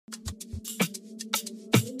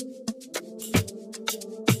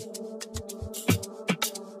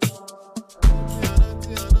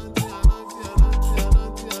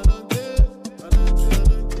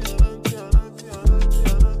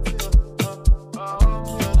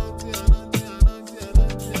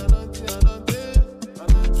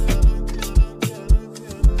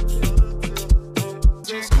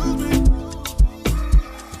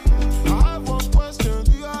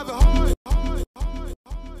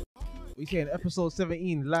We saying episode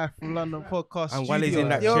 17 live from London podcast. And Wale's in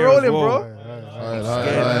that You're chair rolling, as well.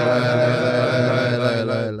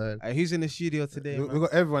 bro. Who's in the studio today? We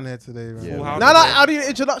got everyone here today, man. Yeah. No, I need an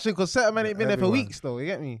introduction because certain men ain't been there for Everyone. weeks though. You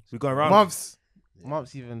get me? We got around. Months.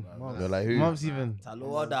 Months even. You're like who? Months even.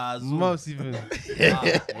 Months even.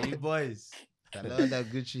 Hoilboys.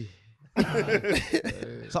 Gucci.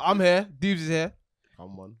 So I'm here. Dubes is here.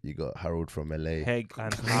 Come on. You got Harold from LA. Egg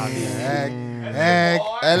and Harley. Egg.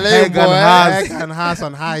 LA Egg boy. and Haas. Egg and Haas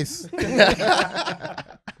on Heis.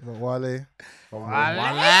 We got Wale.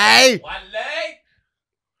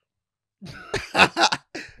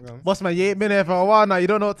 Boss man, you ain't been here for a while now. You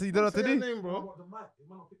don't know what to do. Name, bro.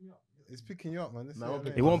 It's picking you up, man.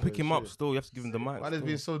 He won't pick him up still. You have to give him the mic. Why has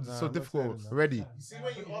been so I'm not difficult? saying that. Ready. You see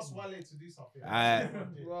when you ask Wale to do something.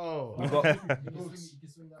 Bro. We got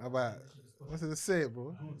How about, what's it to say it,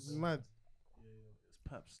 bro? It's mad.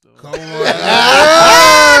 Come on.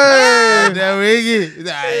 There we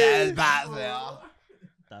go.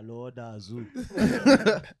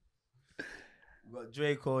 We got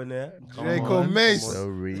Draco in there. Draco Mace.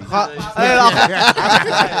 Sorry. I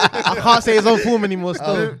can't say his own form anymore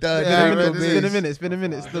still. It's been a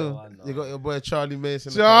minute still. You got your boy Charlie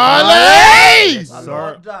Mason. Charlie!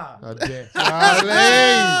 Sorry.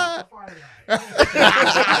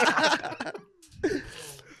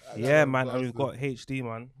 yeah, man. And we've got HD,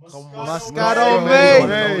 man. Moscato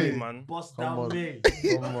Hey. May. Man. Come on.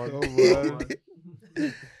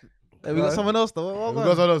 Hey, we got someone else though. We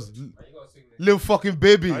got all those. Little fucking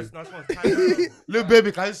baby. Nice one. Little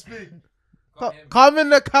baby, can you speak? Come in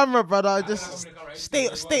the camera, brother. Just stay.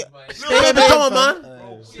 Little baby, come on, man.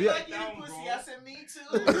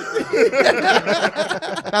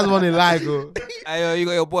 That's one they like, go. Hey, yo, you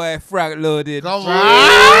got your boy Frank loaded. Come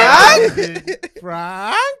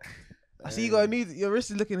Frank. I see you got a new. Your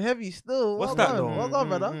wrist is looking heavy still. What's Well that done. though? Well done,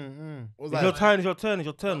 brother. What's It's that? your turn. It's your turn. It's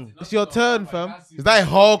your turn. It's your turn, fam. Is that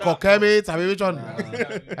Hulk or Kermit? I mean, which one?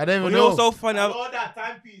 I don't even You know. know, so funny.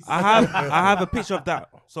 I have a picture of that,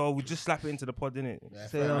 so we just slap it into the pod, innit?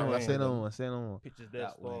 Say no more. Say no more. Say no more. Pictures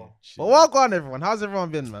there. Still. But welcome on, everyone. How's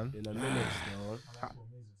everyone been, man? In a minute,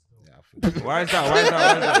 Why is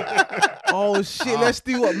that? Oh shit! Let's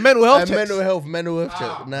do what mental health checks. Mental health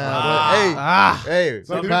check. Nah, hey,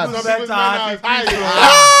 Some Paps.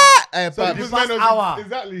 Hey, Paps.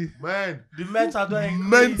 Exactly. Man. The mental don't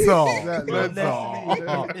Mental.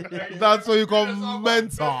 That's what you call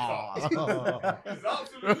mental.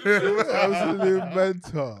 Absolutely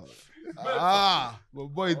mental. My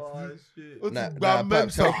boy. Nah,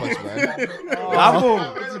 Paps, help us, man.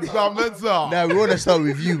 Mental. Nah, we want to start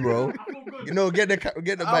with you, bro. You know, get the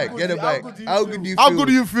back. How good do you feel? How good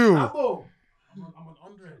do you feel? I'm on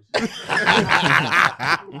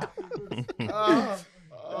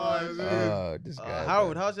 100. This guy.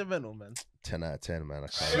 Harold, how's your mental, man? 10 out of 10, man. I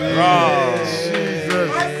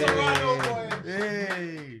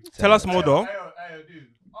can't. Tell us more, though.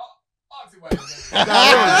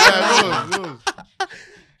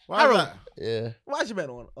 Why is that? Yeah, Why's your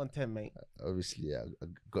mental on 10, mate? obviously, yeah, I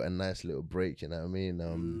got a nice little break, you know what I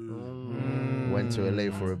mean? Went to LA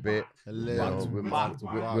for a bit, you know,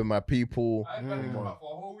 with my people.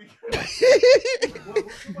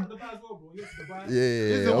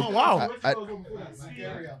 Yeah. Wow.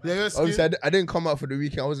 Obviously, I didn't come out for the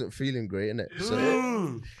weekend. I wasn't feeling great, innit?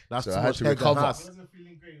 That's So too I had much to egg and recover. Haas.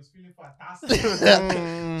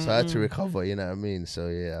 So I had to recover, you know what I mean? So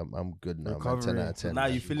yeah, I'm good now, man. 10 out of 10. Now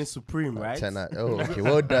man. you feeling supreme, right? 10 out. Oh, okay.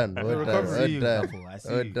 Well done. Well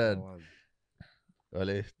done.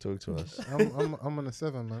 Ole, talk to us. I'm on a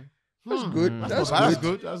 7, man. That's good. That's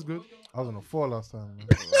good. That's good. I was on a 4 last time, man.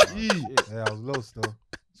 Yeah, I was low still.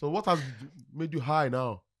 So what has made you high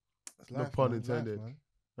now? It's No life, pun man. intended. Life, man.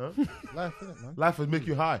 Huh? Life, innit, man? Life will make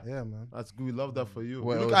you high. Yeah, man. That's good. We love that for you.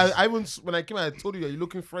 What You look, else? I even when I came, I told you that you're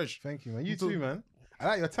looking fresh. Thank you, man. You too. too, man. I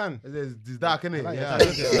like your tan. It's dark, innit? like Yeah, that.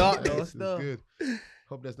 it's Dark though, It's still. good.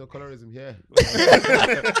 Hope there's no colorism here.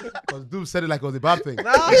 Because Dude said it like it was a bad thing.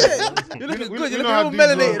 Nah, shit. You're looking we good. You're know how looking dudes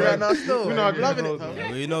real melanated roll, right now still. We know how Loving dudes it, roll.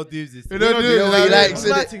 fam. You know, dudes, You know You know what he likes, innit?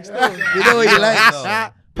 Romantic still. You know what he likes?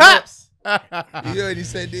 Paps! You already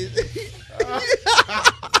said this.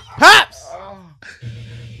 Paps!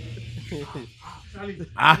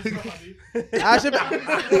 Ah. I should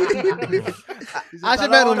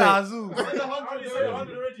mental, mate.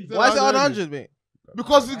 Why is it on 100, mate?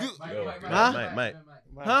 Because you, Huh? Mate.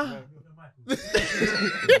 Huh? Why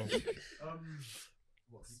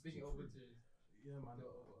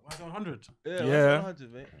is it 100? Yeah.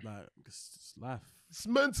 100, mate. Like, it's life. it's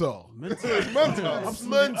mental. Mental. It's mental. It's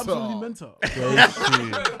Absolutely mental.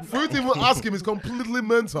 mental. For you to even ask him, it's completely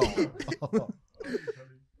mental.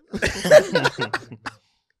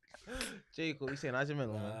 Jacob, you saying how's your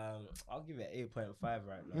mental, man? I'll give it 8.5 right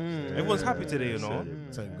now. Everyone's happy today, you know.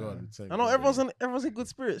 Thank God. I know everyone's in good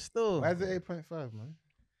spirits still. Why is it 8.5, man?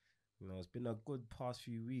 You know, it's been a good past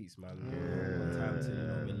few weeks, man. Got time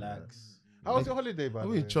to relax. How was your holiday, by the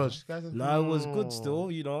way? in church. No, it was good still,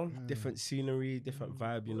 you know. Different scenery, different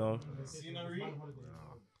vibe, you know. Scenery?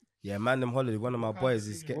 Yeah, man, them holiday. One of my boys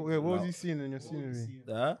is getting. What was you seeing in your scenery?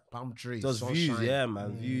 Palm trees. Just sunshine. views, yeah,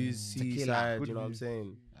 man. Views, seaside, Good you know what I'm views.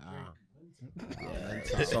 saying? Ah.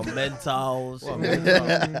 Yeah, some mentals,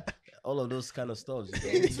 all of those kind of stuff.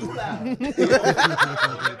 You know?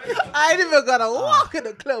 I ain't even gonna walk in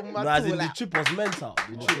the club, man. No, as in the trip was mental.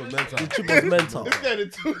 The trip was mental.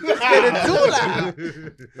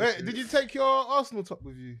 Wait, did you take your Arsenal top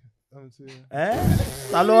with you?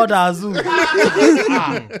 Salud Azul.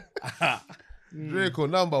 Draco,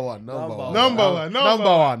 number one.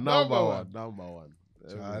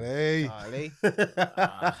 Charlie.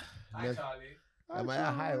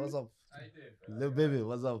 Hi, what's up? Little baby,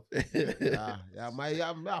 what's up?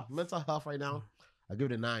 My mental health right now, I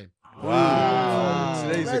give it a 9. Wow.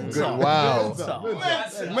 Today's a good wow. Mental.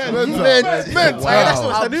 That's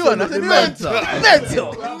what's the new one. That's the new one.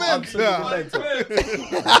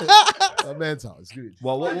 Mental. It's good.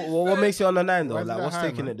 What makes you on the 9 though? Why is Like, that what's high,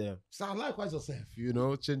 taking man? it there? Sound likewise yourself,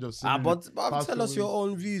 change of scene. But tell us your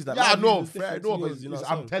own views. Like, Yeah, my no, views is fair. different No, to yours, but you know what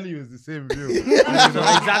I'm I'm telling you, it's the same view.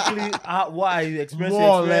 exactly what I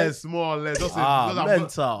experienced. More or less. Just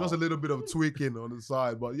mental. just a little bit of tweaking on the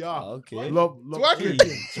side, but yeah. Okay. Love Twerking.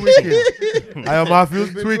 tweaking. I am Matthew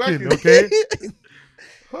tweaking, okay?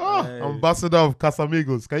 Hey. Ambassador of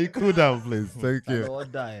Casamigos. Can you cool down, please? Thank you.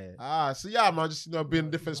 Yeah. So yeah, man, just being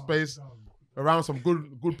in different space, around some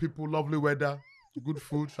good people, lovely weather, good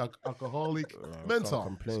food, alcoholic,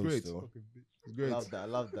 mental. It's great. It's great.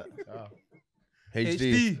 Love that.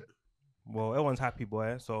 HD. Well, everyone's happy,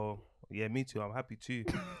 boy. So yeah, me too. I'm happy too.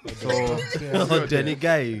 Denny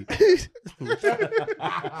guy.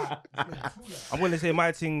 I'm gonna say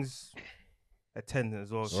my thing's a 10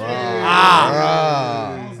 as well. So. That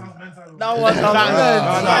was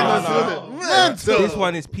No. This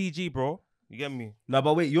one is PG, bro. You get me? No,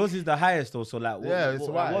 but wait, yours is the highest though. So like, what It's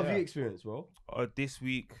right, have you experienced, bro? This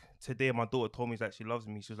week, today, my daughter told me that she loves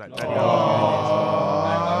me. She was like, Daddy,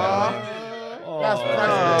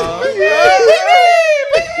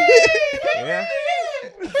 yeah.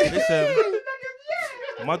 Listen,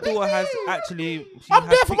 my daughter has actually. I'm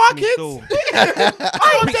there for my kids. I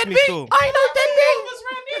know that me. I know that me.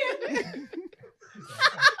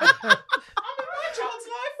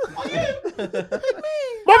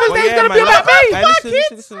 Mother's Day is gonna be about me.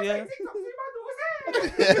 Listen, yeah.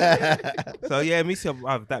 So yeah, me see,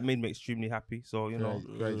 that made me extremely happy. So you know,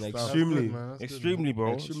 Extremely, bro, Extremely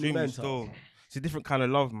extremely. mental. Still, it's a different kind of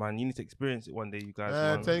love, man. You need to experience it one day, you guys.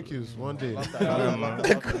 Man. Thank you. One day. Yeah, man.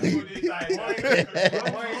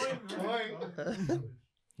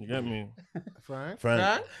 You get me? Frank.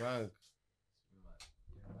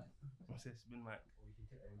 What's this? Been like.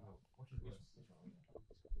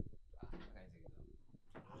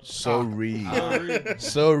 So read.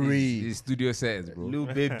 These studio settings, bro. Lil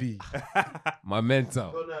baby. My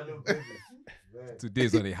mental.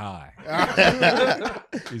 Today's on a high.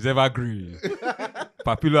 It's evergreen.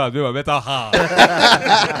 Papilo has been my mental high.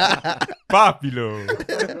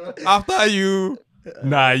 Papilo. After you,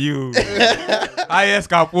 nah you. I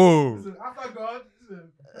escapo. After God.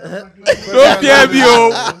 Don't fear me,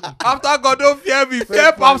 oh. After God, don't fear me.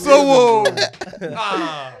 Fear Pam so.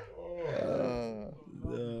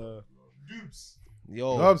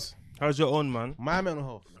 Yo, Dubs. How's your own, man? my mental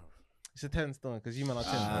health. It's a 10 stone because you men are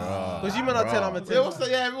 10. Because you men are 10, I'm a 10. What's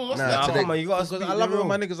Nah, Nah, come on, you gotta because speak I love the it when real.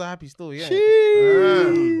 my niggas are happy still, yeah.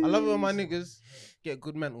 I love it when my niggas get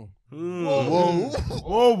good mental. Whoa.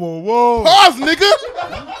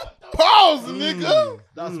 Pause, nigga.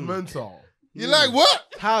 That's mental. You like what?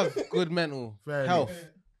 Have good mental Fair health.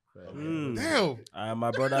 Damn.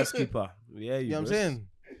 My brother's keeper. Yeah, You know what I'm saying?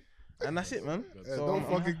 And that's it, man. Yeah, So don't I'm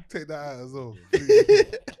fucking take that out as well.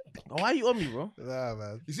 why are you on me, bro? Nah,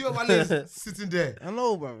 man. You see what my legs sitting there? I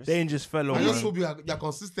know, bro. Dangerous fellow, I just man. hope you're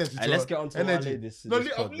consistent with Let's your get on to energy. this. No,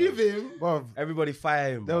 this pod, leave man. him. Bruv, Everybody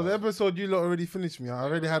fire him. there was bro. an episode you lot already finished me. I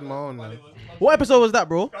already had my own. Man. What episode was that,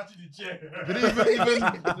 bro? Did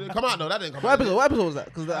it even come out? No, that didn't come What out. episode? What episode was that?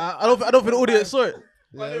 Because I don't think the audience saw it.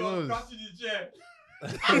 Yeah, it was.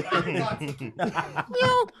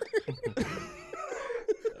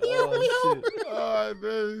 Oh,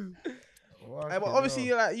 man. Hey, but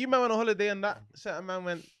obviously, like you man went on holiday and that. Certain man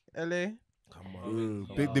went LA.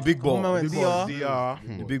 The big Come on, ball. man, Big DR. ball. DR.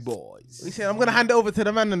 The big boys. We said I'm gonna hand it over to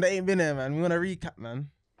the man that ain't been there, man. We wanna recap, man.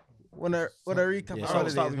 Wanna recap Yeah, our so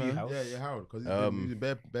start holidays, with you, man? Hal. Yeah, Harold, because he's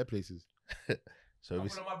been bare places. So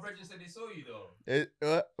obviously, my brethren said they saw you though.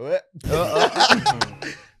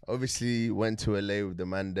 obviously went to LA with the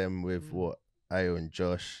man them with what Ayo and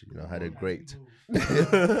Josh. You know, had a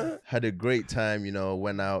great time. You know,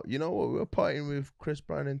 went out. You know what? We were partying with Chris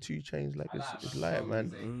Brown and 2 Chainz. Like it's light,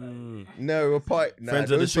 man. No, we were partying. Nah,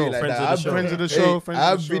 Friends of the don't say show, like friends that. of the show. Friends of the Hey, show, friends I of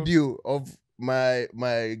have the show. video of my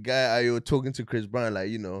guy Ayo talking to Chris Brown, like,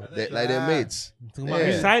 you know, like they're mates. You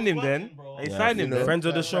Yeah. signed him then. You signed him you know. then. Friends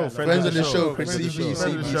of the show. Friends of the show, Friends Chris of the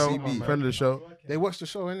show. CB. Friend of the show. They watch the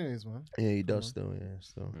show anyways, man. Yeah, he does still. Yeah,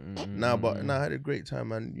 still. I had a great time,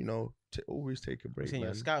 man. You know, always take a break, Seeing man.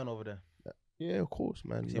 you're scouting over there. Yeah, of course,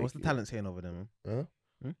 man. See, what's the talent saying over there, man? Huh?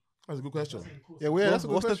 That's a good question. Yeah, that's a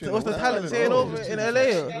good question. What's the talent saying over in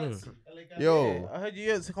LA? Yo, I heard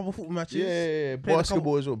you had a couple football matches. yeah, Played a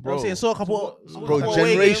basketball as well, I'm bro. saying saw a couple. Bro, couple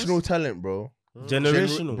away games. generational talent, bro.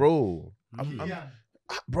 Generational. Bro.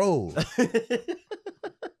 Bro.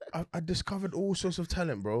 I discovered all sorts of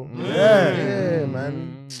talent, bro. Yeah,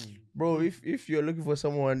 man. Bro, if you're looking for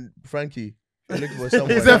someone, Frankie, if you're looking for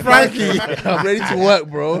someone. He said Frankie. I'm ready to work,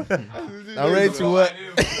 bro. I'm ready to work.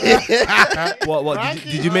 What?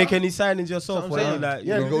 Did you make any signings yourself? That's what I'm Like,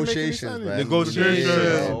 Yeah, Negotiations, man. Negotiations.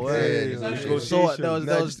 So there was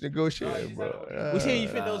Just negotiating, bro. we saying you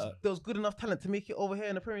think there was good enough talent to make it over here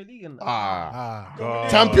in the Premier League and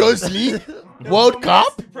Champions League, World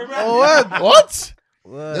Cup. What?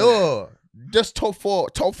 No, just top four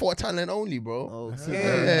talent only, bro. Okay.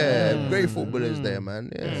 Yeah, great footballers there, man.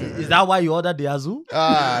 Yeah. Is that why you ordered the Azul?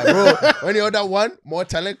 Bro, when you order 1, more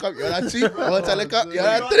talent come, you order 2, more talent come, you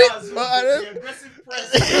order 3.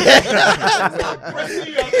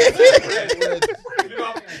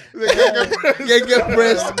 Get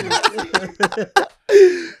pressed.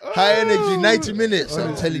 High energy, 90 minutes.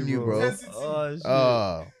 I'm telling you, bro.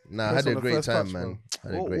 I had a great time, man.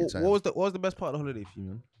 Had a great time. What was the best part of the holiday for you,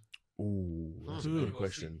 man? Ooh, that's a good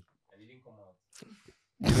question.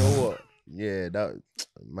 You know what? Yeah, I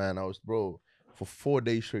was, bro, for 4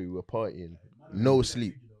 days straight, we were partying. No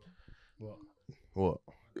sleep. What?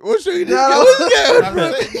 What's you doing?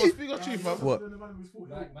 Speak your truth, man. What?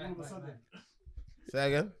 Say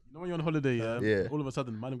again. You know when you're on holiday, Yeah. all of a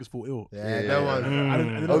sudden, man gets fall ill. Yeah, that one.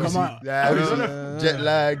 And they don't come out. Jet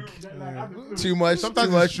lag, too much Sometimes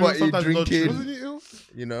party, sometimes it's not true. drinking,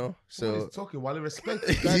 you know. So He's talking while he respects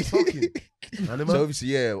the guy talking. So obviously,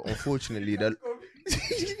 yeah, unfortunately, the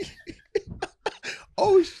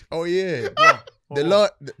yeah.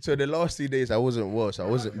 The last 3 days I wasn't well,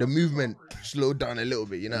 so the movement slowed down a little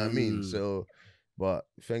bit, you know what I mean? So, but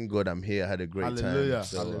thank God I'm here. I had a great Hallelujah. time.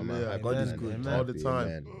 So I'm Hallelujah. happy, God is man. good I'm all the happy.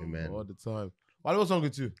 time. Amen. All the time. Wale, what's wrong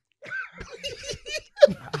with you?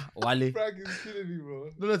 Wale. Frank is killing me, bro.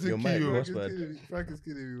 Don't let Your him mic, kill you. what's bad? Frank is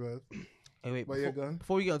killing me, man. Hey, wait, But you're gone.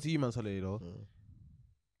 before we get onto you man's holiday though,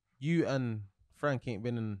 you and Frank ain't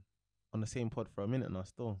been on the same pod for a minute now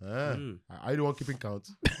still. Are you the one keeping count?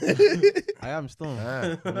 I am still.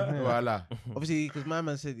 Voila. Obviously, because my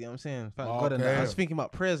man said, you know what I'm saying? Thank Oh, God and that. I okay. was thinking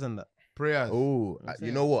about prayers and that. Prayers. Oh,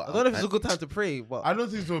 you know what? I don't know if it's a good time to pray, but I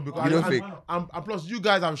don't think so because You don't think? and plus you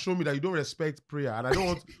guys have shown me that you don't respect prayer, and I don't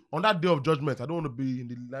want on that day of judgment. I don't want to be in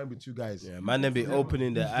the line with you guys. Yeah, man, them be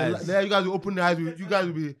opening their eyes. There, you guys will open their eyes. You guys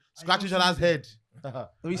will be scratching each other's head. let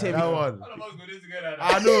me say, That one.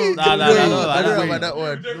 I I know. Nah, no way. no, I don't know no. about that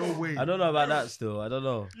one. No way. I don't know about that still. I don't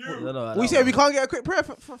know. we say we can't get a quick prayer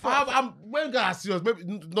for I'm when guys are serious, maybe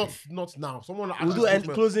not now. Someone We'll do end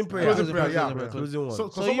closing prayer. Closing prayer, yeah. Closing one.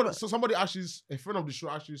 So somebody actually, a friend of the show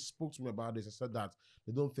actually spoke to me about this and said that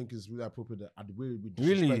they don't think it's really appropriate at the way we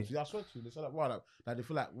disrespect. Really? Yeah, I swear to you. They said that, wow, like they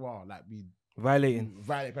feel like, wow, like we Violating.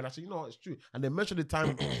 violate. And I said, you know, it's true. And they mentioned the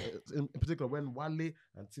time in particular when Wale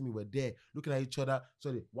and Timmy were there looking at each other.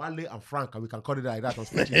 Sorry, Wale and Frank, and we can call it like that on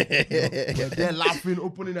stage. They're there laughing,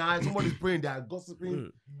 opening their eyes. Somebody's praying, they're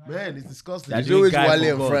gossiping. Man, it's disgusting. They're It's always Guy Wale for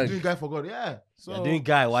and God. Frank. Doing guy for God, yeah. So You're doing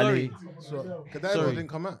guy, Wale. Sorry. so Because that episode didn't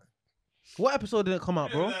come out. What episode didn't come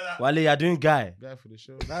out, bro? Wale, you're doing guy. guy for the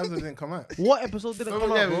show. That episode didn't come out. What episode didn't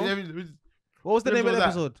come out, bro? What was the Which name of the was that?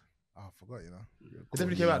 episode? Oh, I forgot, you know. It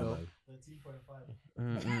definitely came out though.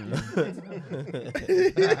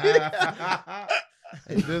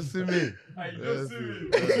 You just see me. You see me.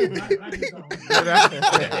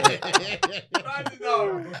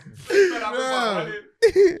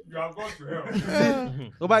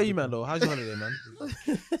 What about you, man, though? How's your holiday, man?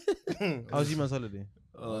 How's you man's holiday?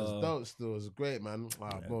 It's dope still. It was great, man.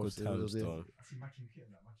 Wow, bro. Good times, though.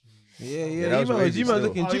 Yeah, that was crazy you man still.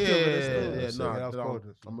 looking Oh, jiffy yeah, over yeah, there still. yeah, That was no, cold.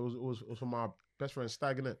 it was for my best friend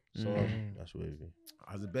Stag, innit? So That's wavy.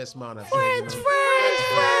 I was the best man. I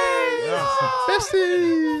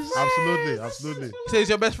Besties. Absolutely. Say it's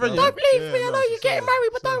your best friend. Don't yeah? leave me. I know you're getting married,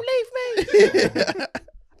 but don't leave me.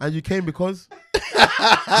 And you came because?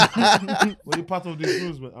 Were you part of these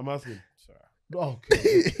rules, man? I'm asking.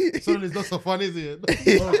 Okay. Sorry, it's not so funny, is it?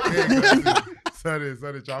 Okay.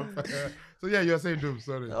 Sorry, champ. So yeah, you're saying Doom,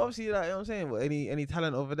 sorry. Obviously, like, you know what I'm saying? What, any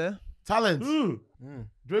talent over there? Talent.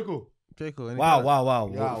 Draco. Any Wow.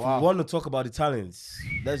 talent? Yeah, If wow. you want to talk about the talents,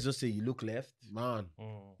 let's just say you look left, Man.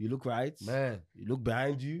 you look right, Man. you look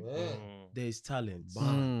behind you. Yeah. There is talent.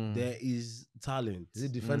 Mm. There is talent. Is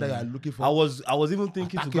it defender you're looking for? I was even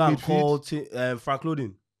thinking to Attacking go and midfield. call Frank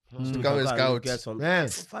Loden. To come and scout. Get some, Man.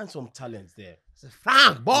 find some talents there.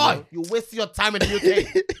 Frank, boy, you waste your time in the UK.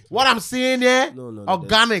 What I'm seeing here, No,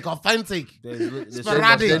 organic, authentic, there's so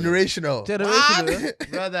sporadic. much talent. Generational. Generational.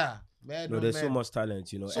 Brother. Man, No, there's so much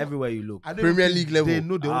talent, you know. So- Everywhere you look. I don't Premier think League level. They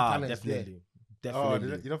know their own talents definitely. there. Oh,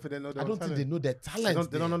 Definitely. you don't think they know their I don't think they know their talents.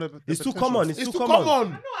 They don't know the It's too potential. common. It's too common.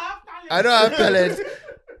 common. I don't have talent.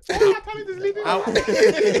 The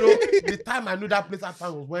time I knew that place at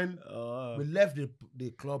time was when we left the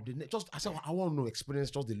club. I said, I want to experience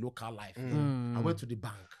just the local life. I went to the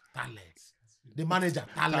bank. Talents. The manager,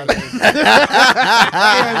 talent.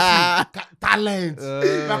 Talent. We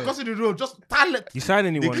are crossing the road, just talent. You sign The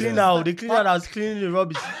anyone? cleaner, there? the cleaner that was cleaning the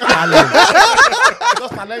rubbish. Talent.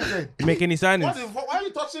 Just talented. You make any signings? Why are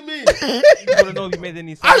you touching me? You want to know if you made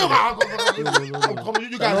any signings? You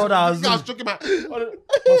know that was- guys choking my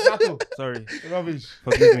Moscato. Sorry, Rubbish.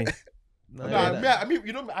 forgive me. No, I mean,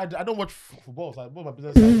 you know, I don't watch football. So I bought my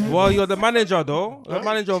business. Well, you're the manager though. You're the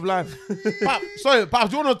manager of life. Pops,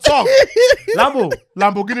 do you want to talk?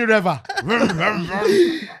 Lamborghini Reva.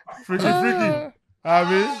 Freaky.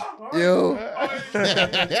 Yo.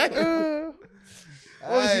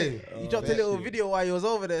 Hey. You dropped a little video while you was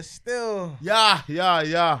over there still. Yeah.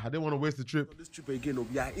 I didn't want to waste the trip. This trip again,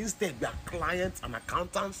 we are clients and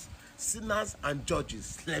accountants, sinners and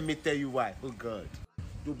judges. Let me tell you why. Oh God.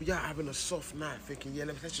 You'll be out having a soft night thinking, yeah,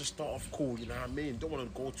 let's just start off cool, you know what I mean? Don't want to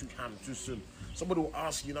go too ham too soon. Somebody will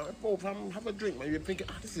ask, you know, bro, have a drink, man. You're thinking,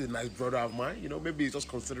 this is a nice brother of mine. You know, maybe he's just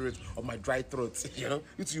considerate of my dry throat. You know,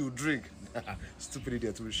 you drink. Stupid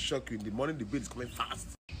idiot, it will shock you. In the morning, the bill is coming fast.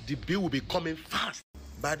 The bill will be coming fast.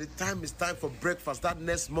 By the time it's time for breakfast that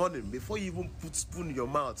next morning, before you even put spoon in your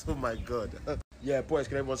mouth, oh my God. Yeah, boys,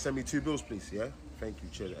 can everyone send me 2 bills, please? Yeah? Thank you,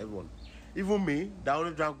 cheers, everyone. Even me, that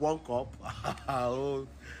only drank 1 cup. Oh,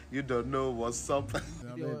 you don't know what's up.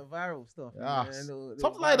 Video viral stuff. Yeah. man. Little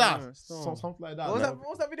Something like that. viral stuff. Something like that.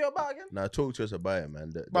 What's that video about again? Now talk to us about it,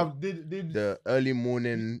 man. But The early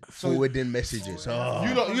morning forwarding messages.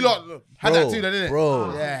 Oh, you lot had that too, then, didn't it?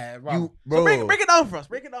 bro. Yeah, bro. You, bro. So break it down for us.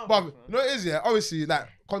 Break it down. But for us, you know what it is, yeah. Obviously, like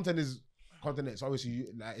content is. So obviously,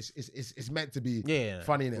 like it's meant to be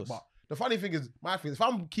funny in it. But the funny thing is, my thing, if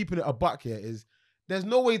I'm keeping it a buck here, is there's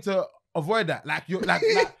no way to avoid that. Like you're like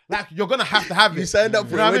you're gonna have to have it. You signed up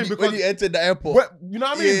for know it what I mean? when you entered the airport. You know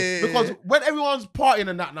what I mean? Yeah. Because when everyone's partying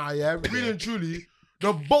and that now, yeah, really and truly,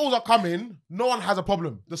 the bowls are coming, no one has a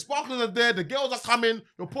problem. The sparklers are there, the girls are coming,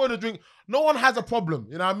 you're pouring a drink, no one has a problem.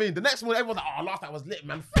 You know what I mean? The next morning, everyone's like, oh, last night was lit,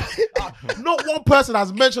 man. Not one person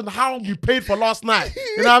has mentioned how you paid for last night.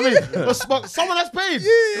 You know what I mean? But someone has paid.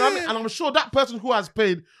 You know what I mean? And I'm sure that person who has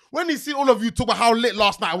paid, when he see all of you talk about how lit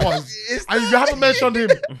last night was, and you haven't mentioned him,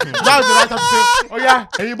 now's the right time to say, oh yeah,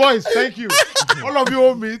 hey boys, thank you. All of you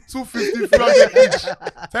owe me 250, 300 each.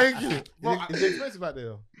 Thank you. Is it expensive out there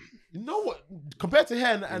though? You know what? Compared to here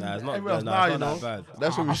and It's not, everywhere else nah, now, it's you not know, that bad.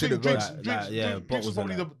 That's what we I should think have got. drinks is bottles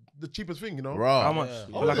probably and the cheapest thing, you know. Bro. How much?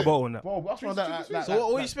 Yeah. Like a bottle on that. Bro, what's wrong with that?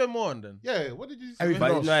 So what you spend more on then? Yeah, what did you say? Everything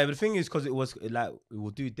But else. no, the thing is, because it was like we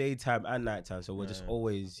will do daytime and nighttime, so we're just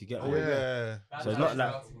always you get. Oh, yeah. So it's not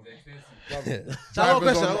like So I got a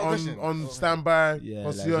Drivers question. I got a question. on standby, Yeah, concierge,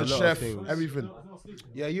 like, there's a lot of chef, things. everything.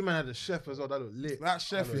 Yeah, you man had a chef as well. That looked lit. That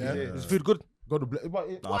chef, yeah. Is food good? God to bless. But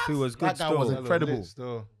I feel it was good that guy was still. incredible.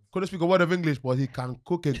 Still. Couldn't speak a word of English, but he can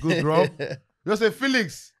cook a good rob. You say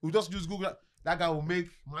Felix, we just use Google. That guy will make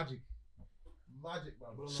magic. Magic,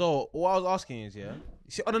 bro. So what I was asking is, yeah,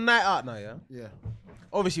 you see on a night out now, yeah. Yeah.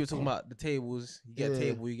 Obviously, we're talking about the tables. You get a Yeah.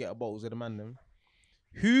 table, you get a bottles with the man. Them.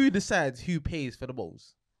 Who decides who pays for the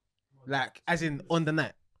bowls? Like, as in on the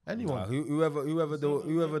night. Anyone. whoever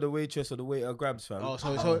the waitress or the waiter grabs, fam. Oh,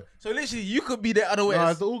 so literally, you could be the other way. No,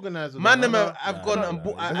 it's the organizer. Man, though. them have gone and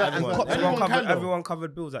bought and copped Everyone them. can, though. Everyone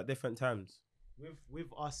covered bills at different times. With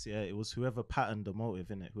us, yeah, it was whoever patterned the motive,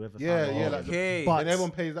 innit? Whoever Yeah, found yeah. the Like motive. Okay. But and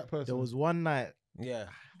everyone pays that person. there was one night Yeah.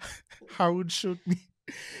 Harold showed me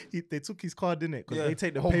They took his card, didn't it? Because Yeah. they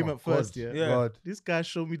take the Oh my payment God. first, yeah? Yeah. God. This guy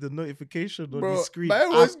showed me the notification on Bro, the screen. man, it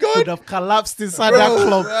was I good. could have collapsed inside Bro, that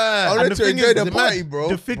club. man, I And wanted the to thing enjoy is, the the party, bro.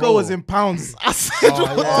 The figure Bro. was in pounds. I said,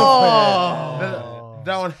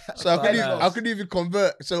 That one. So I couldn't even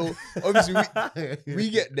convert. So obviously we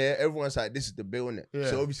get there, everyone's like, this is the bill, innit? Yeah.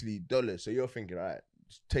 So obviously dollars. So you're thinking, all right,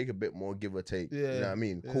 take a bit more, give or take. You know what I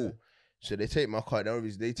mean? Yeah. Cool. So they take my card. Then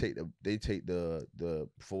obviously they take the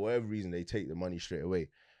for whatever reason they take the money straight away.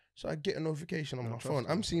 So I get a notification on my phone.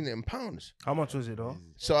 I'm seeing it in pounds. How much was it though?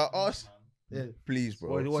 So I asked, Yeah. please, bro.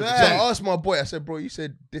 What So was it? I asked my boy. I said, bro, you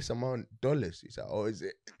said this amount dollars. He said, oh, is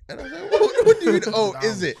it? And I was like, what do you mean? Oh,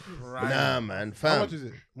 is it? Nah, man, How fam. much is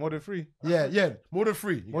it? More than 3? Yeah. More than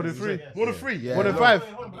 3. More than 3? More than 3. Yeah. More than 5?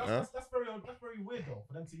 Huh? That's very weird though,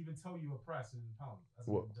 for them to even tell you a price in pounds.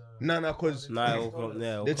 What? No, because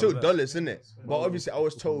They they took dollars, innit? But obviously, I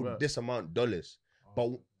was told this amount dollars, but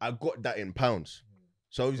I got that in pounds.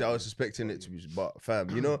 So obviously, I was expecting it to be, but fam,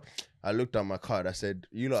 you know, I looked at my card. I said,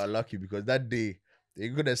 "You lot are lucky because that day they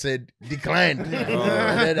could have said declined." And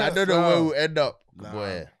then I don't know where we'll end up,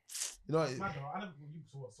 boy. You know,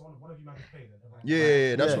 One of you might be paid.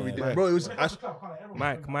 Yeah, that's what we did, bro. It was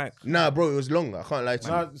Mike. nah, bro. It was long. I can't lie to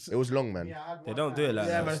Nah, you. It was long, man. They don't do it like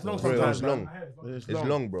Yeah, that. but it's long Bro, it sometimes. was long. man. It's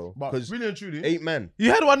long, bro. But Because really and truly, 8 man. You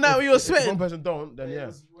had one night where you were if one sweating. person don't, then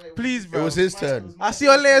yeah. Please, It bro. was his turn. I see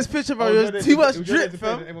your latest picture, bro. It was too much drip,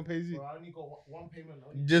 fam. Everyone pays you. I only got one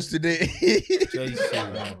payment. Just today.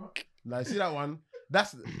 Like, see that one?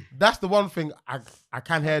 That's the one thing I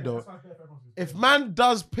can hear though. If man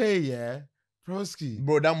does pay, yeah, broski,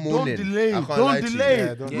 Bro, that morning. don't delay. I can't lie Don't to you. delay.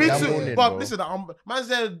 Yeah, don't Me delay. That too. morning, But bro. listen, man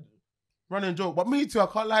said running joke, but me too. I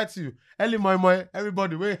can't lie to you. Ellie, my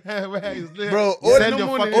everybody, where is there? Bro, Send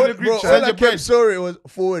your fucking in the group chat. all Send I your kept bread. sorry was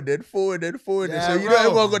forwarded. Yeah, So you bro. know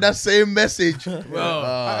everyone got that same message. Bro.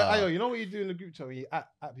 Ayo, you know what you do in the group chat when you at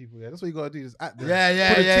people? Yeah, that's what you gotta do. Just at them.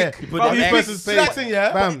 Yeah. Put But the this X. person's see that thing,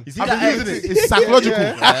 yeah. Bam. I've been using it. It's psychological.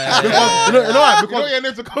 Yeah. Because, you know why? You don't Because get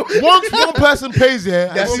them to come. once one person pays,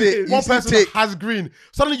 yeah, That's and it. one You see person tick. has green,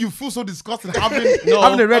 suddenly you feel so disgusted having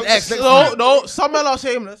a red X. next to No, you. no. Some men are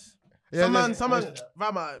shameless. Yeah, Some man,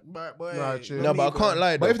 boy. Nah, true. No, but I can't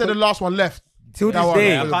lie. But though. if they're the last one left, Till That this one, day,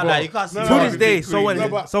 yeah. I can't lie, you can't see No, till no, this day, no, someone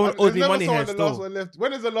but owes me there's never money someone here the last still. one left.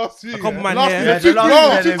 When is the last few? A couple man last here. year, Yeah, the last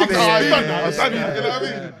no, year, 50 yeah, cars, yeah, you know what I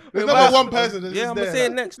mean? There's Yeah, never one person. that's Yeah, just I'm gonna there. say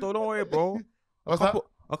it next though. Don't worry, bro. What's that?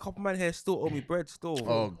 A couple man here still owe me bread still.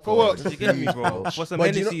 Oh, For what? You get me, bro? For some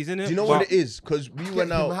But do you know, Hennessy's, innit? do you know what it is? Because we went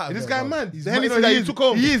out. This guy mad. He's The mad. Hennessy No, that he you is. took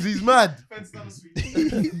home. He is. He's mad.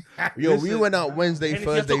 Yo, we went out Wednesday, Hennessy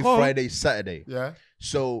Thursday, took home. Friday, Saturday. Yeah.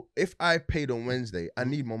 So if I paid on Wednesday, I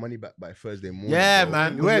need my money back by Thursday morning. Yeah, bro.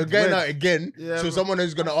 man. 'Cause We're Word, going word. out again. Yeah, So bro. someone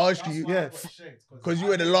is gonna ask you. Yeah. Because you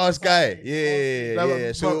were the last guy. Yeah.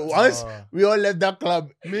 But- So but- once we all left that club,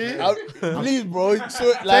 Me? please, bro.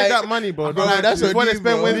 So Take like that money, bro. Bro, that's Before on they you,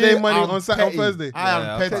 spend bro. Wednesday Me, money I'm on Saturday, petty. Thursday. I am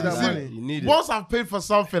Yeah, petty. take that See, money. You need it. Once I've paid for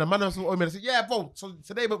something, a man else will say, yeah, bro, so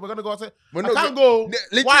today but we're going to go outside. We're I not can't go- go.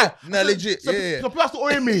 Legit. Why? Nah, I said, legit. So, Yeah. so people have to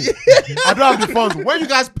owe me. I don't have the funds. When you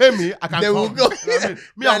guys pay me, I can Then come. we'll go. You know what I mean?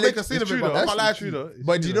 Me, Nah, I'll make a it's scene of true it, though. but I That's can't lie to true you. though. It's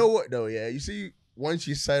But true do you though. know what though? Yeah, you see, once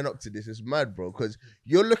you sign up to this, it's mad, bro. Because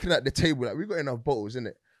you're looking at the table like we got enough bottles,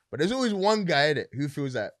 innit? But there's always one guy in it who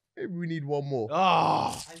feels like maybe we need one more.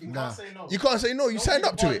 Oh, Nah. You can't say no. You signed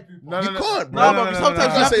up to it. No, You no, no. can't, bro. Nah, No, but no, sometimes no, you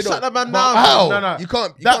no. have to Say no. shut that man But down. how? No, no. You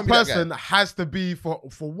can't. You that can't be that person guy. has to be for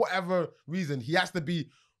whatever reason. He has to be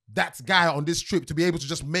that guy on this trip to be able to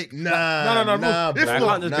just make. Nah, no. nah, If bro.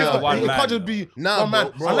 not, can't just if be not, one it man, can't just be Nah, one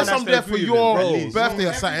man. bro. Unless I'm That's there the for food, your bro. birthday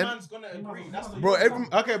or something. Bro, every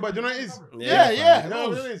Okay, but you know what it is? Yeah. No,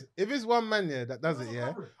 you know what it is? If it's one man, yeah, that does it,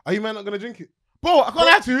 yeah. Are you man not gonna drink it? Bro, I can't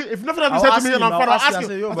lie to you. If nothing has been I'll said to ask me and him, I'm fine, I'll I'll ask you. ask I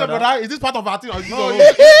say, you. yo, I said, brother. brother, is this part of our thing? Or is this your-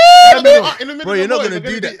 Let me know. In the middle Bro, of you're not the gonna night,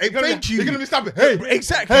 do that. Hey, you're gonna thank be- you. You're gonna be stabbing. Hey,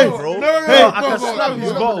 exactly, hey, bro. No, Bro, I bro, can bro, slap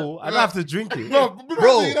his bro, bottle. I don't have to drink it. Bro,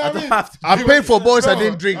 Bro, you know what I I don't mean? have to. I paid for boys I Bro,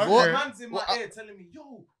 didn't drink. okay. What? Man's in my ear telling me,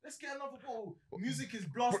 yo, let's get another bottle. Music is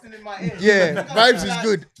blasting in my ear. Yeah, vibes is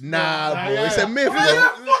good. Nah, bro, it's a myth,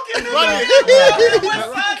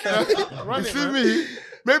 bro. You see me?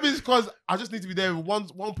 Maybe it's because I just need to be there with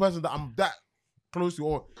one person that I'm that close to.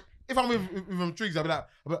 Or if I'm with him Triggs, I'll be like,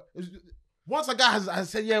 once a guy has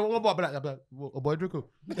said, yeah, what about? I'll be like, oh boy, Draco.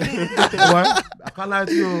 Boy, I can't lie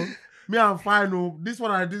to you. Me, I'm fine. Oh. This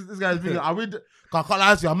one, this guy's being. I can't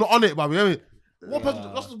lie to you. I'm not on it, but one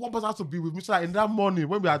person has to be with me. So like in that morning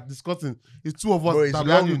when we are discussing, it's two of us. Bro, it's that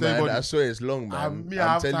long, with man. everybody. I swear it's long, man. Me,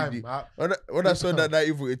 I have telling time. you. When I saw that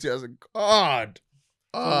evil, I was like, God.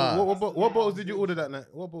 What bottles did you order that night?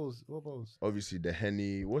 What bottles? Obviously the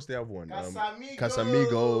Henny. What's the other one? Casamigos.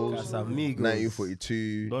 Casamigos.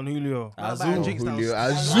 1942. Don Julio. Don Azul. Julio.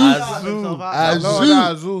 Azul.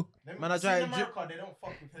 Man, I try and they don't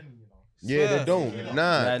fuck with Henny, you know. Yeah, they don't.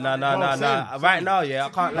 Nah. Nah. Right now, yeah, I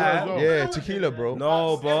can't lie. Yeah, tequila, bro.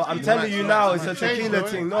 No, bro. I'm telling you now, it's a tequila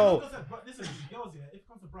thing. No. But listen, girls, yeah, if it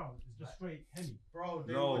comes to brown, it's just straight Henny. Bro,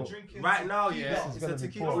 they No. were drinking. Right now, yeah, This is it's a gonna be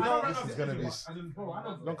tequila. poor. No, This is gonna be. As in, bro, I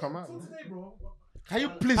know. Don't come out. Till today, bro. Can you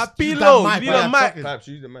please Happy use low, that you mic? need a mic. Paps,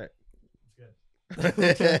 use the mic.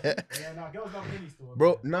 Yeah, nah, girls love Henny still.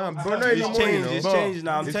 Bro, nah, bro, no, It's changed. It's changed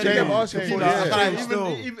now. I'm It's telling changed. you. Asking for Tequila, it, yeah. it's changed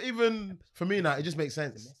still. Even for me now, it just makes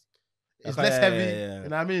sense. It's Okay, less heavy. yeah. You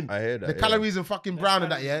know what I mean? I hear that. The calories in fucking brown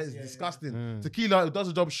and that, yeah, it's disgusting. Tequila, it does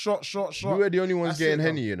the job short. We were the only ones That's getting it,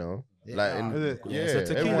 Henny, you know. Yeah. Like, Yeah, it's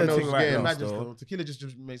a tequila everyone else thing was right getting. now. Imagine still. still. Tequila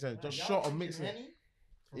just makes sense. Just short or mix it.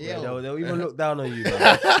 Yeah, they'll even look down on you.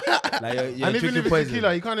 Man. Like you're And even drinking if it's poison.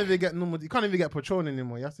 tequila, you can't even get normal. You can't even get Patron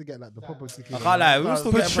anymore. You have to get like the proper I tequila. can't lie, we were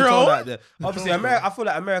still getting Patron? Patron out there. Obviously, America. I feel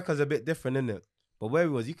like America's a bit different, isn't it? But where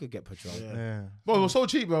we was, you could get Patron. Yeah. Bro, it was so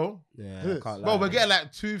cheap, bro. Yeah, I can't lie. Bro, we're getting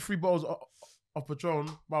like 2-3 bottles of Patron.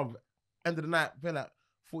 Bro, end of the night, pay like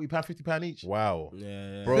 £40, £50 each. Wow.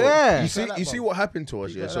 Yeah, Bro, Yeah. you see, Like that, you see bro. what happened to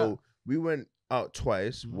us, Keep yeah? like So we went out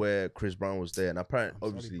twice where Chris Brown was there, and apparently,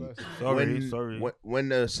 obviously, Sorry. when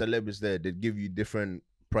the celeb is there, they give you different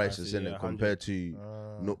prices in it 100. compared to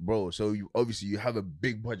no, bro. So you obviously you have a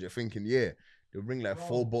big budget, thinking, yeah, they'll bring like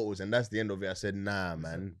 4 bottles, and that's the end of it. I said, nah,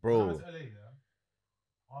 man, bro.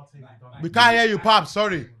 We can't hear you, Pop.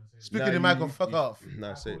 Sorry. Speak Nah, in the mic you- and fuck you- off.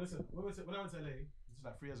 Nah, say. Listen, when I went to LA, this was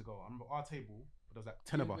like 3 years ago. I remember our table, there was like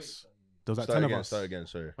 10 of us. There was like 10 of us. Start again,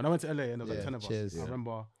 sorry. When I went to LA and there was like Yeah, 10 of cheers. us, I Yeah.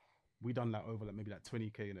 remember we done like over like maybe like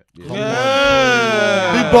 20K in it.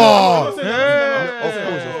 Yeah. Big ball. Of course.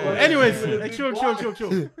 Anyways, like,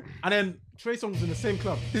 chill. And then Trey Songz in the same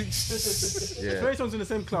club. Yeah. Trey Songz in the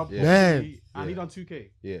same club. Yeah. Man. And he done 2K.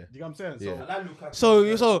 Yeah. You get what I'm saying? Yeah.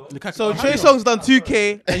 So So Trey Songz done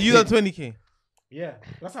 2K and you done 20K. yeah,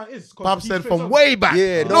 that's how it is. 'cause Pop he's said Trey from Songz. way back.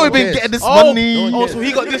 Yeah, No, we've been yes. getting this Oh, money. so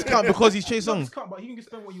he got discount because he's Trey He's not Songz. discount, but he can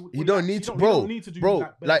spend what you. You don't need to, bro. Bro,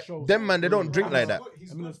 like shows. them man, they don't drink like that.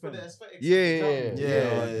 I mean, spend.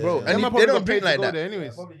 Yeah, bro. Them And man they probably don't got paid drink to like go that. there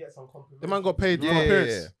anyways. The man got paid for Yeah,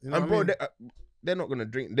 appearance. You know and what bro, I mean? they're not gonna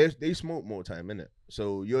drink. They smoke more time, innit?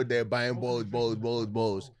 So you're there buying balls.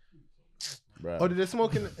 Bro. Oh, did they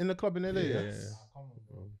smoke in the club in LA? Yeah.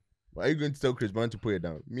 Why are you going to tell Chris Brown to put it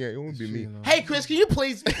down? Yeah, it won't be me. Hey, Chris, can you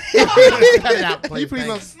please? Can you please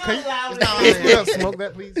not smoke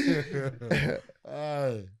that, please?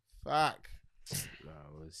 Fuck.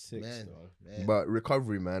 Man. But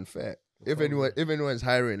recovery, man, fair. If anyone's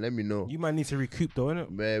hiring, let me know. You might need to recoup though, innit?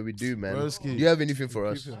 Man, we do, man. Broski. Do you have anything for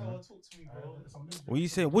us? What you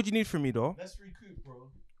saying? What do you need from me though? Let's recoup, bro.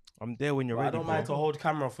 I'm there when you're I ready. don't mind to hold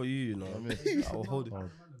camera for you, you know. I'll hold it.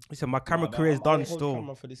 Listen, my camera career is done Hold still.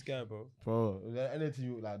 camera for this guy, bro. Bro, anything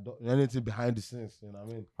you like, anything behind the scenes, you know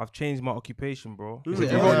what I mean? I've changed my occupation, bro.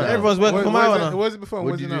 Everyone's working for my What one. was it before?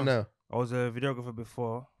 What do you do now? I was a videographer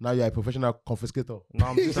before. Now you're a professional confiscator. Now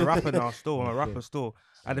I'm just a rapper now still. I'm a rapper still.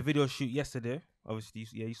 I had a video shoot yesterday. Obviously,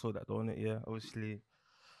 you saw that, don't it? Yeah, obviously.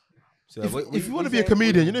 So, If you want to be a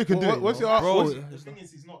comedian, you know you can do it. What's you your Bro, The thing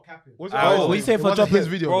is, he's not capping. What's what you saying for It wasn't dropping his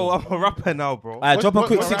video? bro, I'm a rapper now, bro. Alright, drop a What-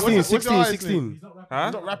 quick what- 16, what's your 16, artist 16. He's not rapping. Huh?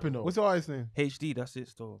 He's not rapping though. What's your artist name? HD, that's it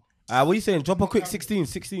still. What you saying? Drop a quick 16,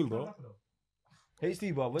 16, bro.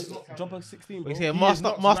 HD, bro. Drop a 16, bro. We say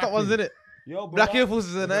master ones in it. Yo, bro. Black Air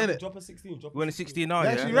Forces in it, innit? Drop a 16. Drop You want a 16 now, You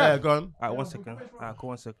yeah? actually Yeah, go on. Alright, 1 second. Alright, cool,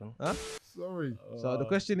 1 second. Sorry. So the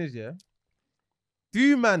question is, yeah, do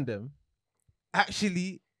you man them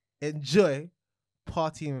actually enjoy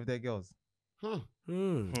partying with their girls?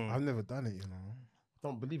 I've never done it, you know.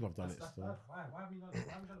 Don't believe I've done it. Still.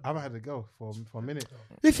 I haven't had a girl for a minute.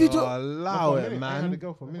 If you don't Not allow for a it, minute. I ain't had a man.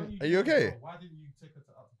 girl for a minute. Are you okay? Why didn't you take her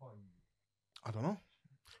out to party? I don't know.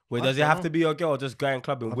 Wait, does it have to be your girl or just going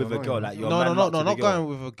clubbing I with a don't know, girl? you Like know. your man No, to the not girl? going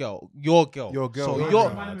with a girl. Your girl. Your girl. So Your your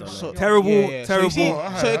girl. I don't know. so Terrible, yeah. So, you terrible. see,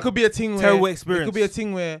 alright. so it could be a thing where Terrible it experience. could be a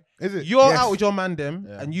thing where Is it? you're Yes. out with your man them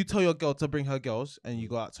Yeah. and you tell your girl to bring her girls and you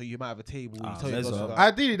go out. So you might have a table. You tell your there's girls to a- go out.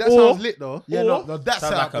 Ideally, that Or- sounds lit though. Yeah, no, that's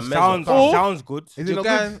Sounds like a mess Sounds, up. sounds good. Is it You're not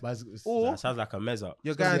going, good? But it's- or That sounds like a mess up.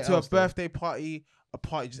 you're It's gonna going get to a else though. birthday party, a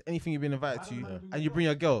party, just anything you've been invited to, and you bring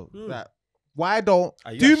your girl. Like, why don't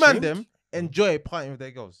Are you do man ashamed? them enjoy partying with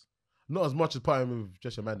their girls? not as much as partying with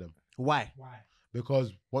just your man them. Why?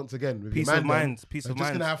 Because once again, with Peace your of man them, mind. Peace you're of just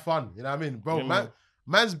mind. gonna have fun. You know what I mean, bro? Yeah, man,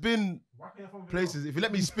 man's been places. If you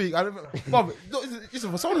let me speak, I don't. Bro,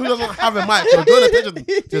 listen, for someone who doesn't have a mic, so don't attention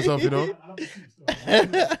to yourself, you know.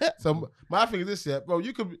 So my thing is this, yeah, bro.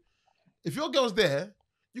 You could, if your girl's there,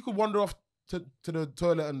 you could wander off to the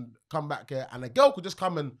toilet and come back here, and a girl could just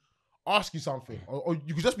come and ask you something, or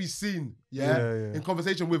you could just be seen, in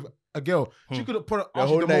conversation with a girl. She could put The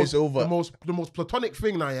whole night is over. the most platonic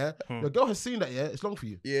thing now, yeah. The girl has seen that, yeah. It's long for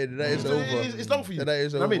you. Yeah, the night is over. It's long for you. The night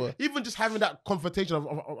is You know over. what I mean, even just having that confrontation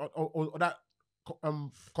or that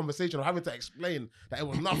conversation, or having to explain that it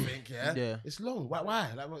was nothing, Yeah. it's long. Why?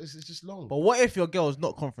 Like, it's just long. But what if your girl's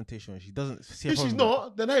not confrontational? She doesn't see a If she's problem?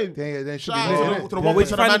 not, then hey, Then should be shout lit, out innit? to the But which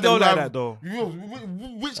woman, find a to the girl man like that that though?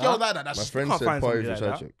 Which girl like that? My That's friend can't said find parties somebody was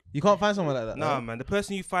like such that. You can't find someone like that. Nah, no? man. The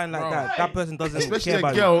person you find like Bro. that person doesn't especially care a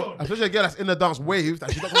about girl, especially a girl that's in the dance wave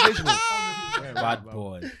that she's not confrontational. Bad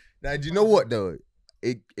boy. Now, do you know what though?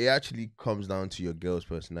 It actually comes down to your girl's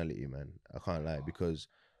personality, man. I can't lie, because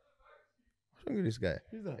look at this guy.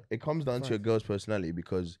 Who's that? It comes down to your girl's personality,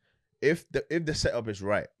 because if the setup is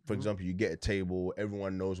right, for example, you get a table,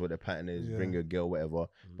 everyone knows what the pattern is, bring your girl, whatever,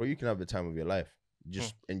 bro, you can have the time of your life.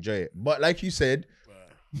 Just enjoy it. But like you said,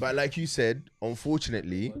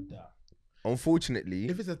 unfortunately,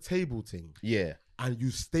 If it's a table thing yeah. and you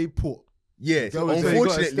stay put, Yeah, Girl is there, you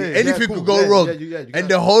gotta unfortunately, stay. anything Yeah, cool. could go Yeah, wrong, yeah, you and gotta-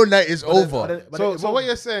 the whole night is over. So what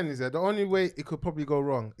you're saying is that the only way it could probably go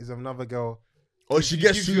wrong is if another girl. Or she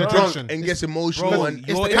gets gives too you drunk attention. and gets emotional. Bro, And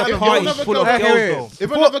you're the in kind a of party girl- full of Hey, girls wait, though.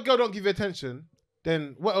 If another girl don't give you attention,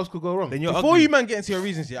 then what else could go wrong? Then you're Before ugly. you man get into your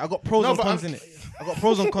reasons, yeah, I got pros No, and but cons in it. I got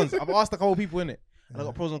pros and cons. I've asked a couple people in it, and I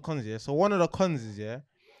got pros and cons. Yeah. So one of the cons is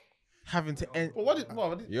having to end. But what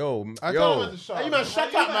did yo, I yo, told him to shut Hey, up. man,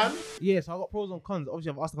 shut up, man. Yeah. So I got pros and cons.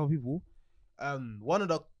 Obviously, I've asked a couple people. One of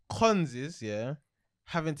the cons is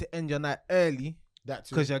having to end your night early That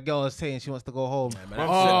too. because your girl is saying she wants to go home.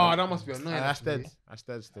 Oh, that must be annoying. That's actually. dead. That's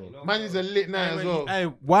dead still. Man is a lit night as well. Hey,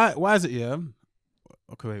 why is it, yeah?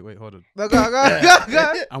 Okay, wait, hold on. Go, go,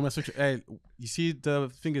 go. I'm gonna switch it. Hey, you see,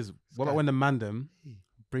 the thing is, what about when the man them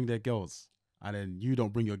bring their girls and then you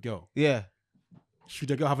don't bring your girl? Yeah. Should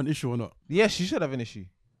your girl have an issue or not? Yeah, she should have an issue.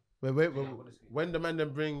 Wait. When the man then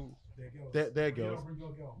bring their girls.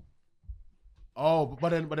 Oh, but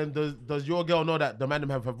then does your girl know that the man them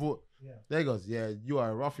have brought their girls? Yeah, you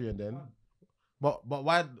are a ruffian then. But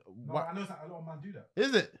why? I know a lot of men do that.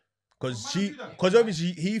 Is it? because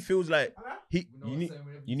obviously he feels like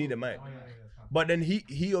you need a mic. But then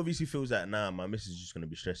he obviously feels like, nah, my missus is just gonna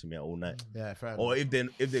be stressing me out all night. Yeah, fair enough. Or if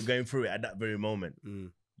they're going through it at that very moment,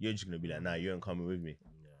 you're just gonna be like, nah, you ain't coming with me.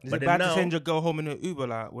 Is But it then bad to now- send your girl home in an Uber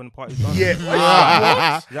like when the party's done? Yeah.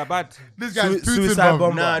 Is that bad? This guy's Putin, Suicide bro.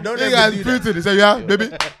 bomber. Nah, don't This ever guy's do that. Putin. He said, yeah, baby,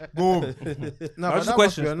 boom. No, Just but that must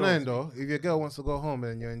questions, be bro. annoying though. If your girl wants to go home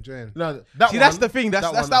and you're enjoying. No, that See, that's the thing.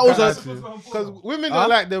 That's that also. Because women don't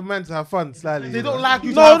like their men to have fun slyly. They you know? don't like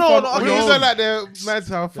you. No, to have no, fun no, on okay. your Women own. don't like their men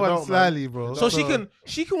to have fun don't, man. slyly, bro. So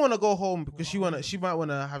she can want to go home because she might want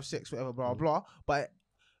to have sex, whatever, blah blah. But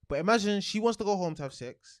imagine she wants to go home to have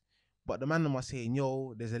sex, but the man are saying,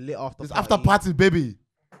 "Yo, there's a lit after It's party." after party, baby.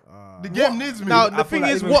 The game needs me. Now I the feel thing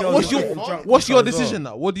like is, even girls what's are your getting drunk what's your as well. decision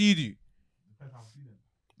now? What do you do?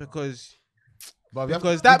 Because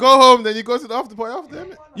Because that you go home, then you go to the after party after,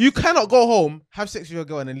 innit? you cannot go home, have sex with your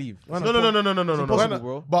girl, and then leave. No. impossible,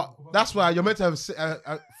 bro. But that's why you're meant to have.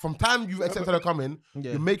 From time you've accepted her coming,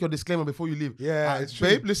 Yeah. you make your disclaimer before you leave. Yeah, it's true.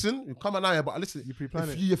 Babe, listen, you come out here, but listen, You pre-plan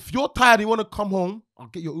it. if you're tired and you want to come home, I'll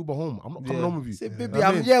get your Uber home. I'm not coming Yeah. home with you. Say, You baby, know what I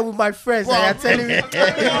I'm mean? here with my friends. Bro, and you're telling me.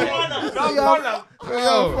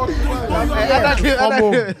 Come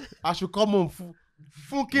home. I should come home.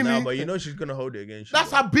 Fucking Nah, me. but you know she's gonna hold it against you.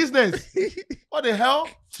 That's her business. What the hell?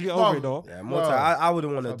 She get over it though. Yeah, more time. I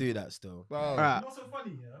wouldn't want to do that still. Alright. It's not so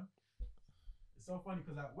funny, yeah? It's so funny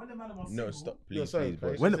because like, when the man was No, single, stop, Yeah, please, sorry,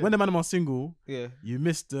 please, boys. When the man are single, Yeah. you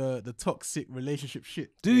miss the toxic relationship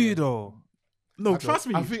shit. Do you though? No, trust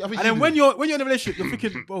me. I think and you then do. when you're in a relationship, you're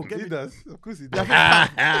thinking, "Oh, get He me." does. Of course he does. Yeah,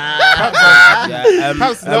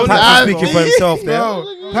 Paps speaking for himself there.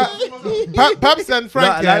 Paps and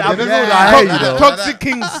Frank, No, yeah, no, they're I hear you, though. toxic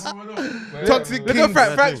kings. Toxic Look kings.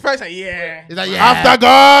 at Frank's like, yeah. He's like, yeah. After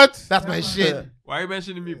God. That's my shit. Why are you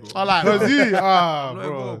mentioning me, bro? I like Because that. you,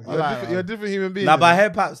 bro, like you're a different human being. Nah, but I hear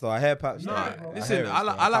Paps though. I hear Paps. No, though. listen, hear it I still.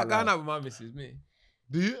 like can't going lie. out with my missus, me.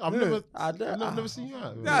 Do you? I've never seen you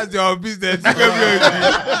out. That's your business. You can be with me.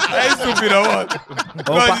 Are you stupid or what?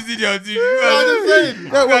 God is in your team.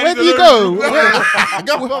 Where do you go?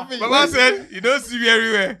 Mama said, you don't see me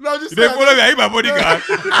everywhere. No, just You don't follow me. I hit my bodyguard.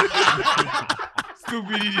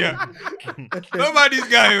 Stupid idiot. Nobody's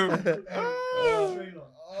guy.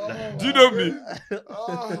 Do you know me?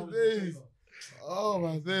 Oh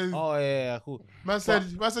my days. Oh yeah, cool. Man said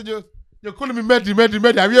you're calling me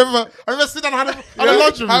Mehdi. Have you ever sit down and had a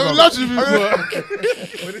lunch with me? Have lunch with me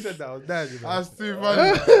before? When he said that, I was dead. You know? That's too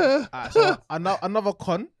funny. Alright, so another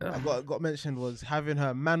con I got mentioned was having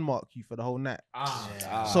her man mark you for the whole night.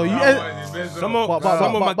 So you, Some of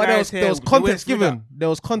my but guys there was here, they went context through given. There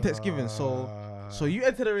was context given. So you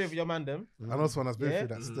enter the rave with your man them. I know someone that's been Yeah. through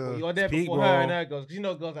that still. You're there Speak, before bro. her and her girls. 'Cause you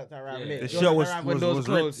know girls like that around late. The Girls shirt like was- that around when was- doors was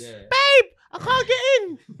closed. ripped. Babe, I can't get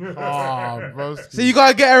in. Oh, bro. So you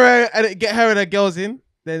gotta get her and her girls in.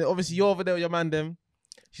 Then obviously you're over there with your man them.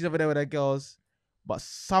 She's over there with her girls. But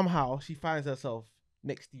somehow she finds herself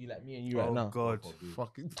next to you like me and you right now. God.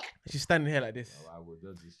 Fucking. She's standing here like this.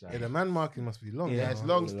 Yeah, the man marking must be long. Yeah. Yeah, it's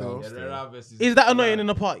long still. Is that annoying in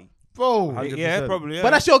the party? Bro. Yeah, probably. Yeah.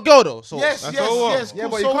 But that's your girl though. So Yes, That's yes, all what? yes. Yeah,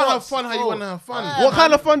 cool, but so you can't what? have fun how you Bro. want to have fun. Yeah, what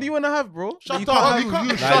kind of fun do you want to have, bro? Shut You up. can't You have-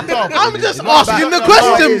 can't. Shut up. I'm just It's not asking about- the no,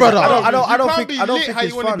 question, it is. brother. I don't You think can't I don't be think lit how it's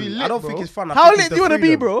you wanna fun. be lit, I don't bro. think it's fun. I How think lit it's do you the want to be,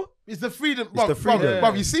 freedom. bro? It's the freedom. It's the freedom.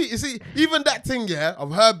 Bruv, you see, even that thing, yeah,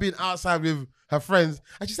 of her being outside with her friends,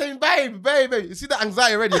 and she's saying, babe. You see that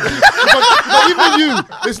anxiety already? because even you,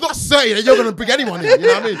 it's not certain that you're going to bring anyone in, you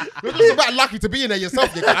know what I mean? You're just about lucky to be in there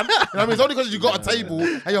yourself, you can. You know what I mean? It's only because you got a table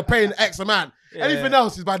and you're paying X amount. Anything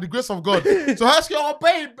else is by the grace of God. So her saying, oh,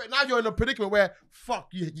 babe, but now you're in a predicament where, fuck,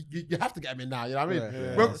 you have to get him in now, you know what I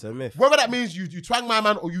mean? Whether- It's a myth. Whether that means you twang my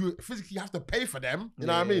man or you physically have to pay for them, you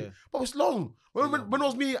know what I mean? But it's long. When it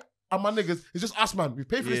was me and my niggas, it's just us, man. We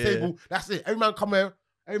pay for this table, that's it. Every man come here,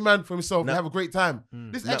 every man for himself, we have a great time.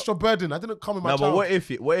 This extra burden, I didn't come with my No, child. but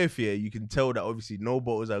what if you can tell that obviously no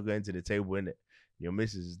bottles are going to the table, innit? Your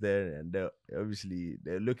missus is there and they're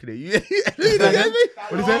looking at you.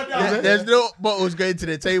 What is it? There's no bottles going to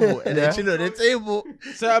the table and they're chilling on the table.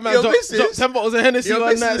 So that man Your drop missus- 10 bottles of Hennessy Your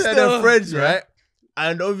one night missus and still. her friends, right?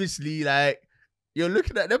 And obviously, like, you're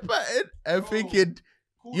looking at the pattern and thinking,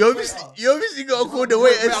 you obviously got to call the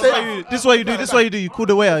waiter and say, This is what you do. You call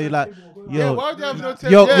the waiter. You're like, Yeah, yo, why do you have no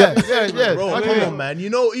Yo, table? yeah. Yeah. bro, Okay. come on, man. You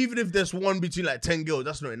know, even if there's one between like 10 girls,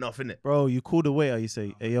 that's not enough, innit? bro, you call the waiter. You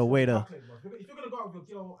say, hey, yo, waiter. If you're gonna go out with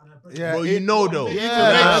your girl and her friend, Yeah, Bro, you know though. Yeah,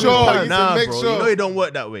 Nah, make sure, bro, you need to nah, make bro. sure. You know it don't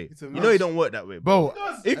work that way. It's a You know it don't work that way, bro.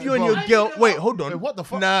 Bro, If you and your girl, wait, hold on. Wait, what the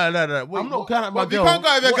fuck? Nah. Wait, I'm not going at my You girl. can't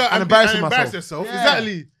go with your girl and and embarrass embarrass myself. yourself. Yeah.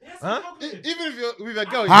 Exactly. Huh? Even if you're with a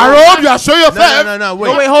girl, Harold, you show yourself. No,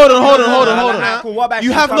 wait. No, wait, hold on. Nah, cool. What about if You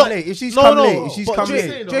she's have come not. late? If she's No, come no. late, if she's but come J-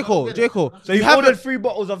 late. Jaco. So you ordered 3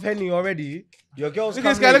 bottles of Henny already. Your girl's Look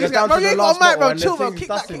come at this guy. late. Look at You're this guy. down Bro, to you the ain't got last a mic, bottle bro. and Chill, the bro. thing's Kick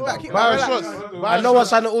back, dusting, kick back, kick bro. back. Buy Relax. shots. I know what's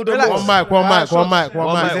trying to order Relax. more. One mic.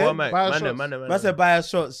 Buy Man. I said buy her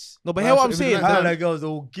shots. No, but hear what I'm saying. How the girls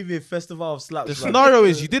will give you a festival of slaps. The man. scenario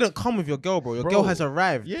is you didn't come with your girl, bro. Your Bro. girl has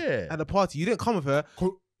arrived Yeah. at the party. You didn't come with her.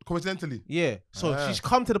 Coincidentally. Yeah. So she's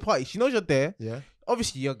come to the party. She knows you're there. Yeah.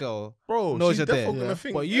 Obviously, your girl Bro, knows she's you're there. definitely gonna Yeah.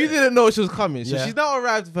 think. But you didn't know she was coming. So Yeah. she's now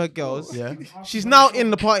arrived with her girls. Yeah. She's now in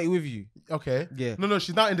the party with you. Okay. Yeah. No,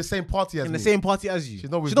 she's not in the same party as In me. the same party as you. She's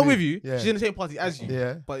not with me. you. Yeah. She's in the same party as you.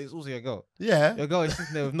 Yeah. But it's also your girl. Yeah. Your girl is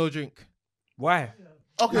sitting there with no drink. Why?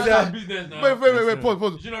 Okay. business now. Wait.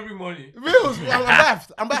 Pause. You should not bring money. Reals.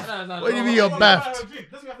 I'm baffed. What do you mean you're baffed?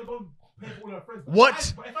 Doesn't have to go pay for all her friends.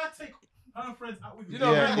 What? But if I take her friends out with you,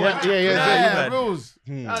 Yeah. Rules.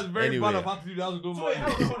 That's very Anyway. bad of her to do that. Don't So wait,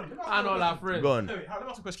 mind. hold on. And all our friends. Go on. Wait, let me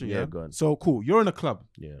ask a question. Yeah, go on. So cool. You're in a club.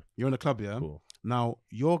 Yeah. You're in a club, yeah. Cool. Now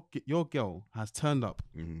your girl has turned up.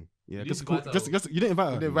 Mhm. Yeah, You just, didn't invite her. just you didn't invite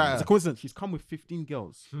her. didn't invite It's a her. coincidence. She's come with 15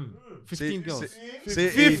 girls. 15 girls. That's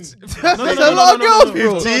a lot of girls,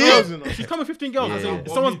 bro. 15? She's come with 15 girls. Yeah. As in,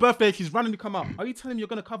 it's someone's birthday. She's randomly come out. Are you telling me you're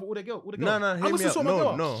gonna cover all the girls? No, I'm hear me gonna out. sort my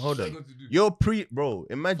girl No, out. hold What are you on. going to do? You're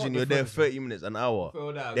imagine Fuck you're the there friends. 30 minutes, an hour.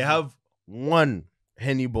 Feel that. They have one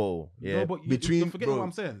Henny bowl. Yeah. No, but you're between forgetting what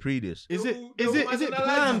I'm saying. Pre-this. Is it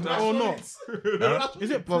planned or not? Is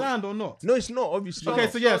it planned or not? No, it's not, obviously. Okay,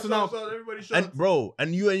 not. so yeah, so now And bro,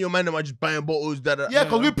 and you and your man are just buying bottles that are Yeah,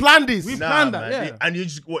 because we planned this. We planned that, man. yeah. And you're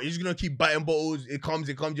just gonna keep buying bottles. It comes.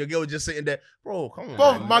 Your girl just sitting there, bro. Come on,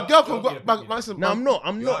 Bro, man. my girl can go. No,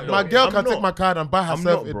 I'm not. My girl can take my card and buy I'm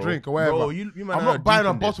herself not, a bro. drink or whatever. Bro, you man I'm are not buying deep a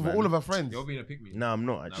in bottle this, for man. all of her friends. You're being a pick me. Nah, I'm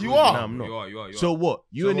not. Actually. You are. Nah, I'm not. You are. So what?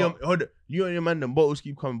 You So and your what? hold. You and your man, them bottles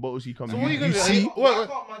keep coming. So what are you gonna do? see, Wait.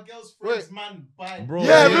 can't my girl's friend's man buy? bro.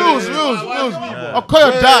 Yeah, rules. Yeah. I'll call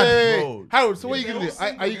your dad. Bro. Harold, so what are you gonna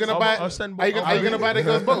do? Are you gonna buy? I'll send Are you gonna buy the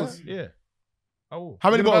girls' bottles? Yeah. I will. How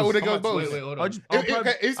many You gonna buy all bottles? the girls' bottles? Wait, hold I'll on. just,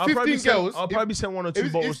 It's I'll probably 15 send- girls. I'll probably send one or two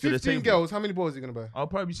If bottles it's to the 15 table. girls, how many bottles are you gonna buy? I'll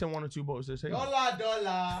probably send one or two bottles to the table.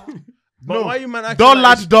 Dollar. But No. why you man acting Dollar,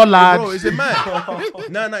 like dollar. Bro, is it mad?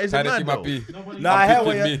 No, is it Trying to mad keep my though? pee. Nah, I hear I'm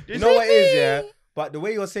what picking you know what it is, yeah? But the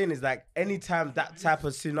way you're saying is like anytime that type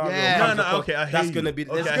of scenario Yeah. comes No, across, okay, I hear that's you. gonna be.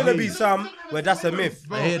 There's Okay, I gonna hear be you. some where that's a myth.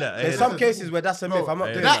 I hear that. I hear There's some that. cases where that's a myth. I'm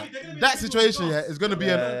not doing that. That situation is going to be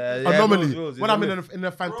an Yeah, anomaly. rules, When it's I'm a in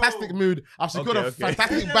a fantastic mood, I've secured Okay, a okay.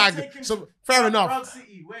 fantastic bag. So fair enough. Brown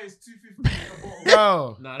City, where it's 250 a bottle.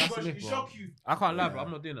 Bro, Nah, that's a It myth, bro. shock you. I can't lie, bro.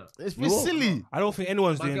 I'm not doing that. it's silly. I don't think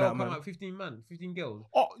anyone's My doing girl that, come man. out 15 girls.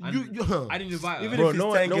 Oh, And you. I didn't invite her. Even Bro, if it's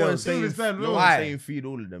no 10 one's girls. saying, Even if it's no why? one's saying feed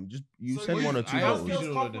all of them. Just you So send you- one or two I Girls don't bottles. feed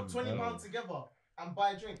all can't of them. put £20 together and buy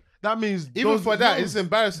a drink. That means Even those for that, rules- it's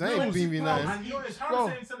embarrassing. I ain't Rules, being me bro, nice. and you know, it's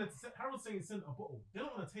Harold's saying send a bottle. They're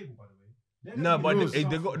not on a table, by the way. They're No, gonna but be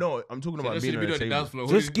they got no. I'm talking about Just being see on the the video on the table. dance floor.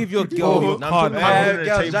 Just give your girl Oh, your no, I'm card. talking about man. being on the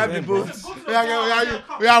girls, table, drive then, the bro. boots.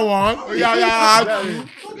 We are one. We are.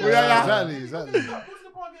 Exactly.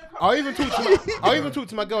 I'll even talk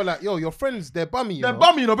to my girl like, yo, your friends, they're bummy. You They're know?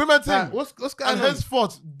 bummy, you know. Bring my Like, team. what's going And on?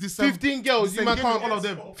 henceforth, 15 girls, you man can't. all of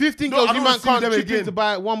them. 15 No, girls, I you don't man see can't them chip again. in to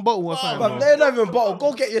buy one bottle or something. But bro. they're not even bottle.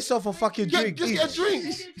 Go get yourself a fucking drink. Just get a drink.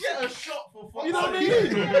 Get a shot for fuck's You know what I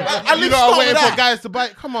sake. mean? And you lot are waiting for guys to buy.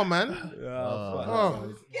 Come on, man.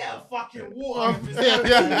 Oh. Get a fucking water.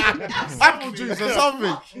 Apple juice or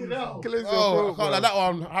something. Cleanse your Oh, throat, I can't like bro. that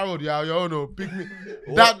one. Harold, yeah, you know, pick me.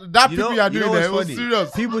 That You pick know- me are you know doing what's there. It was funny?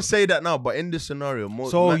 serious. People say that now, but in this scenario,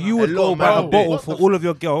 So you would a lot go of buy man a would do it. bottle for all of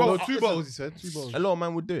your No, girls. 2 bottles, he said. 2 bottles. A lot of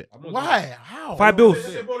man would do it. Why? How? $5 bills.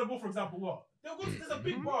 Let's say Bowling Ball, for example, what? There's a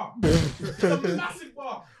big bar. There's a massive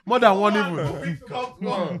bar. More than one Man, even.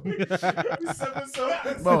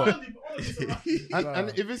 Bro.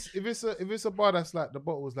 And if it's a bar that's like the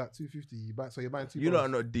bottle was like 250, you buy, so you're buying 2 You lot are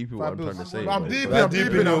bottles. not deep in what I'm trying to say. I'm bro. deep. I'm deep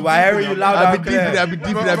in it. Why hearing you loud I'll and be deep in it. clear? I'll be deep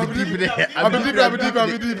in it. I'll be deep in it. I'll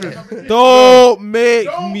be deep. Don't make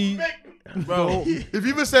me. Bro, if you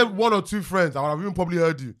even said 1 or 2 friends, I would have even probably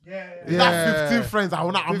heard you. That 15 friends, I'm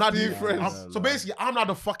not 15 deep. friends. So basically, I'm not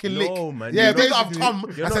the fucking lick. No, man. Yeah, you those know- have come you're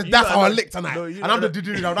and not- said you that's lot are our not- lick tonight, no, you and lot I'm are the not-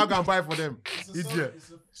 dude. I'm not gonna buy for them. Idiot. And if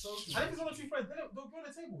it's 1 or 2 friends, they'll go on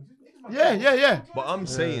the table. Yeah. But I'm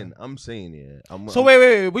saying, yeah. So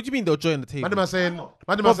wait. What do you mean they'll join the table? Man, am I saying?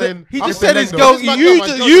 But he I'm just said saying his though. girl. This man You got my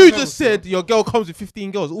just girl you to just tell said your girl comes with 15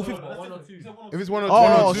 girls. All 15. If it's 1 or 2,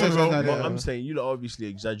 Oh, or 2, so- bro. so- But I'm saying you lot are obviously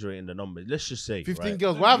exaggerating the numbers. Let's just say 15 right?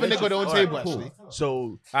 girls. Why haven't they got their own Alright, table, cool. actually?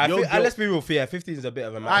 So Let's be real fair. 15 is a bit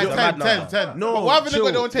of a Alright, mad 10. number. No, But why haven't they got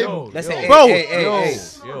chill, their own table? yo, Let's yo, say Bro,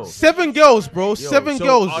 eight. yo. 7 girls, bro. 7 So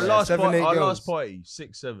girls. Our last, 7, 8 our girls. last party,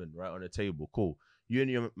 6, 7, right on the table. Cool. You and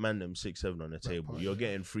your man them 6, 7 on the table. You're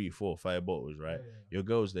getting 3, 4, 5 bottles, right? Your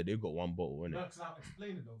girls there, they've got 1 bottle in it. No, because I'll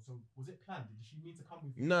explain it though. So was it planned? Did she need to come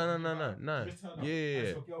with you? No. Just turn up. Yeah,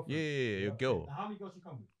 That's your girlfriend. your girl. Now, how many girls you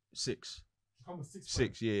come with? 6, She come with 6.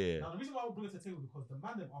 6, yeah. Now the reason why I would bring it to the table is because the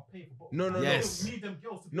man them are paying for bottles. No, They Yes. don't need them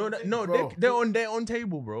girls to be No, on the no, table. they're on their own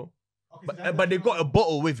table, bro. Okay, so But they got a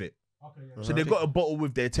bottle with it. Okay, yeah. So they got a bottle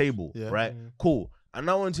with their table, Yeah. right? Cool. And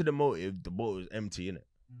now onto the motive, the bottle is empty, innit?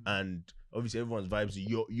 And obviously everyone's vibes.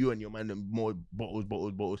 You and your man and more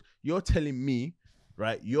bottles. You're telling me,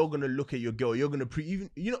 right? You're gonna look at your girl. You're gonna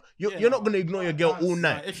you're not gonna ignore your girl all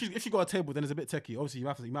night. If she got a table, then it's a bit techie. Obviously, you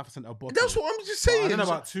have to send her a bottle. That's what I'm just I saying. don't know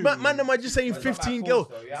about 2. Man, am I just saying 15 girls?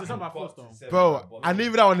 It's not about force, though. Bro, and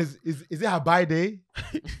even that one is it her buy day?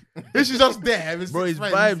 If she's just there, with Bro, 6 it's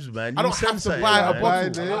friends, vibes, man. I You don't have to sense buy it, a man.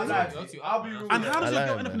 bottle. I'll be real. And how does I your like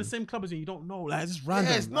girl it, end up in man. the same club as you? You don't know. Like, it's just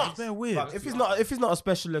random. it's nuts. It's very weird. But if it's not a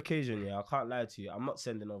special occasion, yeah, I can't lie to you. I'm not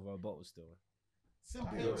sending over a bottle still.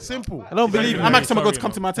 Simple. I don't believe. I'm asking my girl to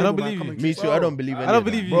come to my I table. don't man. believe Come you. and Me kiss. too. I don't believe any. I don't of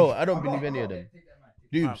them. believe you. Bro. I don't believe any of them.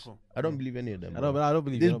 Dudes, cool. I don't believe any of them. I bro. don't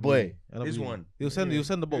believe This you. I don't boy, believe you. I don't this believe you. one. You'll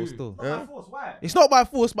send the bottle still. Not by force. Why? It's not by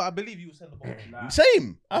force, but I believe you will send the bottle.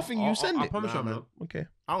 Same. I think you send I it. promise you I'm not. Okay.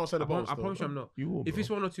 I don't send a bottle. I promise you I'm not. You will. If bro. it's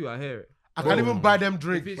 1 or 2, I hear it. I can't even buy them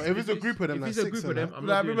drink. But if it's a group of them, if like it's a 6 group of and them, that. I'm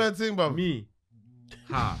Like, not doing every it. thing, bro. Me.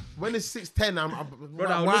 Ha. When it's 6-10,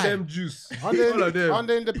 Brother, I'll why? do them juice. Aren't they- All of them. aren't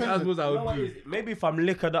they That's independent? what I You know would what do. is it? Maybe if I'm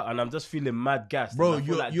liquored up and I'm just feeling mad gas, Bro, then I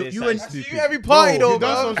feel like you this and side- You every party Bro, though, he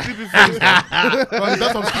does bro. some stupid things. Bro, he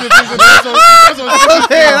does some stupid things. That's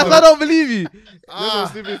That's why I don't believe you.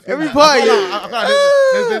 Every party.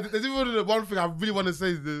 There's even one thing I really want to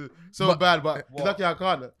say is so bad, but it's lucky I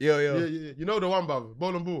can't. Yo. Yeah. You know the one, bruv.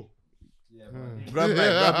 Ball and ball. Grab mic.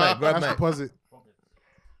 Grab That's mic. deposit.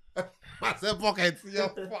 I said pockets. Yo,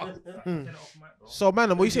 fuck. So,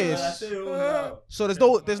 man, what you say is so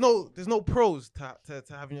there's no pros to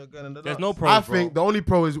having your gun in the There's dance. no pros, I bro. think the only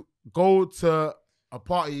pro is go to a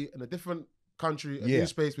party in a different country, a Yeah. new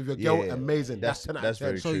space with your girl. Yeah. Amazing. That's 10 out of that's 10.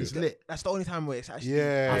 very So true. it's lit. That's the only time where it's actually.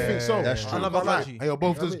 Yeah. I think so. That's true. Another country. And you're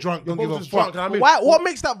both just drunk, You're don't give both a just fuck. drunk, you know what I mean? What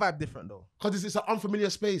makes that vibe different though? Because it's an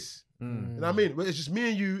unfamiliar space. You know what I mean? Where it's just me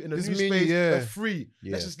and you in a Just new me and you, space. yeah. We're free.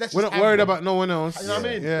 Yeah. Let's We're just not worried have about no one else. You know what I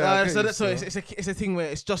mean? Yeah. I get you, so it's a thing where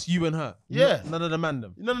it's just you and her. Yeah. None of the man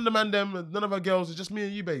them. None of the man them, none of our girls. It's just me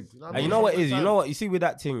and you, babe. You know what I And you mean? know what Have a it is? good You time. know what? You see with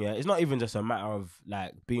that thing, yeah, it's not even just a matter of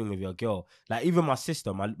like being with your girl. Like even my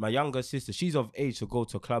sister, my younger sister, she's of age to go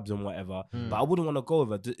to clubs and whatever. But I wouldn't want to go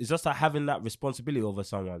with her. It's just like having that responsibility over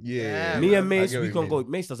someone. Yeah. Me and I Mace, get what we you can mean. go.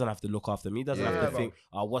 Mace doesn't have to look after me. He doesn't have to bro. think,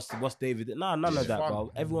 what's David? Nah, none of that, fun.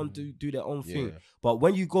 bro. Everyone do their own thing. Yeah. But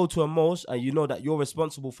when you go to a most and you know that you're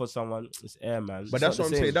responsible for someone, it's air, man. But It's that's not what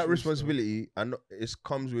the I'm saying. same. That responsibility, and it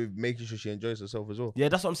comes with making sure she enjoys herself as well. Yeah,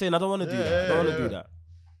 that's what I'm saying. I don't want to do that. I don't want to do that.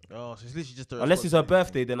 Oh, so it's literally just a Unless it's her responsibility.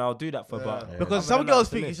 birthday, then I'll do that for her. But Because other some than girls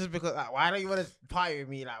that, think innit? it's just because like, why don't you want to party with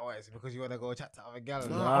me? Like, what? It's because you want to go chat to other girls.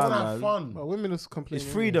 No, Nah, I want to have man. fun. Well, women is complaining.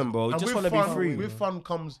 It's freedom, bro. You And just with want to be fun- free. With fun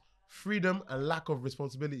comes freedom and lack of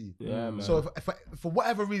responsibility. Yeah, man. So if for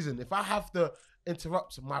whatever reason, if I have to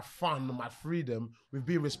interrupt my fun and my freedom with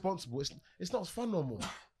being responsible, it's not as fun no more.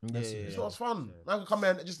 It's not as fun. I can come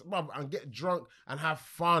here and just and get drunk and have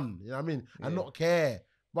fun. You know what I mean? And not care.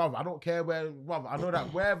 Bruv, I don't care where. Bruv, I know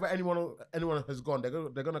that wherever anyone has gone,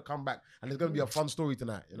 they're gonna come back and there's gonna be a fun story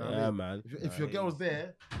tonight. You know what I Yeah, mean? man. If your girl's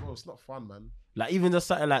there, bro, it's not fun, man. Like even just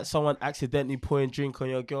something like someone accidentally pouring drink on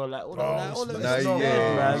your girl, like all of it's that. long, Nah,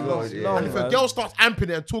 yeah, man. it's long, It's yeah. long, And if a man. girl starts amping it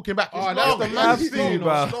and talking back, it's Oh, that's long. the It's man long, thing, it's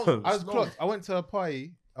bro. long, it's I was long. clocked. I went to a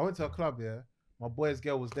party. I went to a club. Yeah, my boy's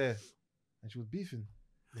girl was there, and she was beefing.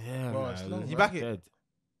 Yeah, Bro, it's man. long, Did man. you back it? Dead.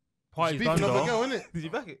 She beefing up a girl, innit? Did you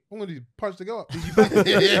back it? I'm gonna punch the girl up.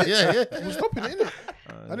 yeah. I'm stopping it, innit?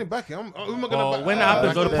 I didn't back it. Who am I gonna Oh, back? when it I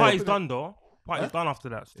happens, though, back the it. party's done, though. Party's done after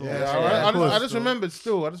that. Still. I just remembered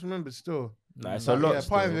still. Nah, it's a lot. Yeah, still.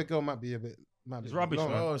 party with a girl might be a bit. It's rubbish,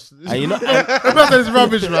 man. Oh, And you know, it's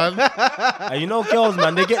rubbish, man. and you know, girls,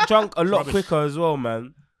 man, they get drunk a lot quicker as well,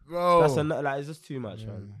 man. Bro. That's like it's just too much,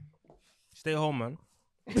 man. Stay home, man.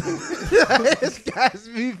 This guy's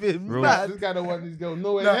moving mad. This guy don't want this girl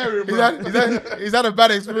nowhere No, near him, he's had a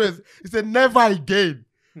bad experience. He said never again.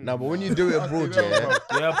 Nah, but when you do it abroad, yeah.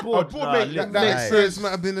 Yeah, Abroad, mate, that That makes Vibes. experience might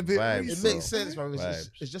have been a bit. Vibes. It bro. makes sense, bro. Vibes.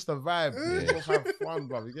 It's just a vibe. Yeah. Just have fun,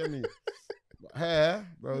 bro. You get me? Hair,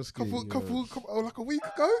 bro. Couple, like a week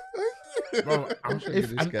ago. Bro,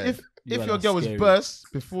 this guy. if You are your not girl was scary. burst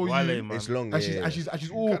before Wale, you, man. It's long, and yeah. she's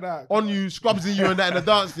all Cut that. on you, scrubsing you and that in the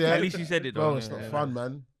dance, yeah. At least you said it, though. Bro, it's not fun,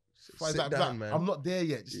 man. Sit Like, down, man. I'm not there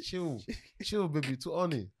yet. Just chill, baby. Too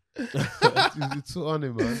on it. You're too on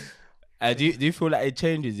it, man. Do you feel like it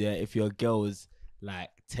changes, yeah, if your girl is like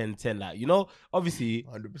 10-10, like, you know, obviously,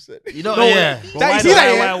 100%. you know, No, yeah. That, you see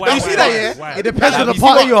that, yeah? You see that, yeah? It depends on Like, the you see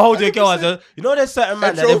when party. you hold your girl as a, you know, there's certain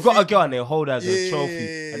men that they've got a trophy. girl and they hold her as a Yeah.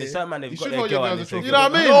 trophy, and there's certain men they've got should their hold your girl girl and as they a take trophy. You know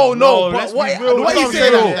what I mean? No, no, let's but what be real. what you Let's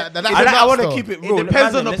saying? be real. That- I want to though. keep it It real.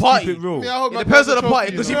 depends on the Let's party. keep it real. Yeah, I hold It my depends girl on the as a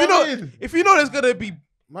party. trophy, Because you if you know know, what I mean? if you know there's gonna be,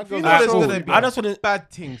 My if girl you got know a there's trophy. gonna be I just want to. bad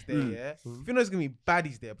things there, yeah. If you know there's gonna be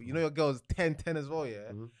baddies there, but you know your girl's 10-10 as well, yeah,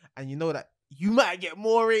 and you know that you might get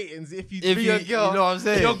more ratings if you bring your girl. you know what I'm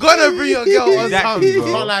saying? You're gonna bring your girl on Exactly, time,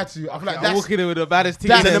 bro. Can't lie to you. I feel like I'm that's walking in with the baddest thing.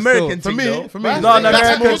 That's there an still. American for thing, me. though. For me, It's not an that's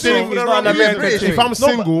American more thing. so. It's not an American If thing. I'm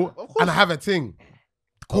single of course. and I have a thing,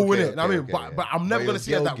 cool with Okay, it. I mean, okay, but yeah. but I'm never But gonna your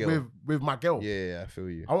see it that girl. with my girl. Yeah, I feel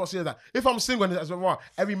you. I won't see it that. If I'm single and it's right,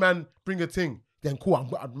 every man bring a thing. Then cool, man's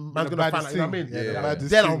gonna find baddest out, you know what I mean? thing. Yeah, the Yeah. baddest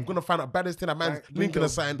Then thing. I'm gonna find out baddest thing that man's Like, linking the or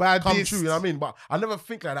something baddest. come true, you know what I mean? But I never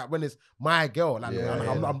think like that when it's my girl. Like, Yeah,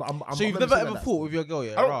 I'm So you've never never seen ever that. fought with your girl,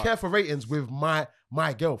 yeah? I don't Right. care for ratings with my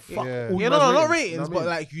girl. Fuck Yeah. all Yeah, man's no, not you ratings, know what but I mean?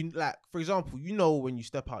 like you, like for example, you know when you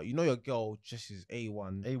step out, you know your girl just is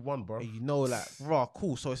A1, A1, bro. and you know like raw,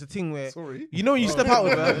 cool. So it's a thing where Sorry. you know when you step out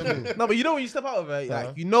with her. No, but you know when you step out with her,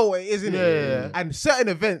 like you know what it is, innit? Yeah. And certain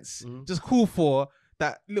events just cool for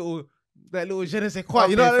that little je ne sais quoi.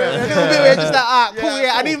 You know, Okay, fair. a little bit where you're just like, cool,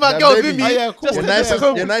 yeah, I need my That girl baby. with me. Oh, yeah, cool. Just Your to nice- just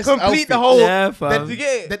your nice complete the outfit. whole. Yeah, fam. Then you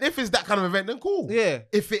get it. Then if it's that kind of event, then cool. Yeah.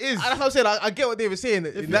 If it is, And that's what I'm saying. I get what they were saying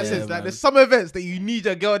in that Yeah, sense. Like, man. there's some events that you need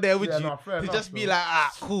your girl there with Yeah, you no, fair to enough, just be bro.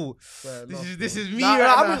 like, cool. Fair This enough, is this is me Nah, right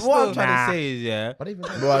I now. mean, what I'm still. trying to say is, yeah, Bro, I get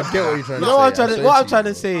what you're trying to you say. know what I'm I trying to, swear what I'm you, trying to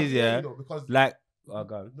bro. say is, yeah, because like, oh,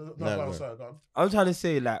 go on. no, No, go go on, on. sorry, go on. I'm trying to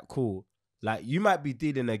say, like, cool, like you might be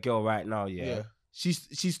dealing a girl right now, yeah. Yeah.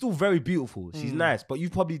 She's still very beautiful. She's nice, but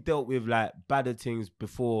you've probably dealt with like badder things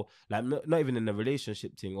before, like not even in a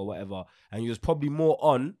relationship thing or whatever. And you was probably more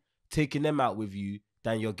on taking them out with you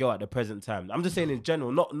than your girl at the present time. I'm just saying in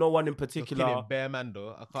general, not no one in You're particular. killing bare man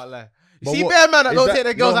though. I can't lie. You But see what- bare man that is don't that- take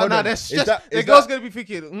their girls no, out hold now. on. They're Is just that- their is girls that- gonna be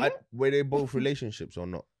thinking. Were they both relationships or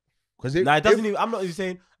not? Because Nah, it doesn't even. I'm not even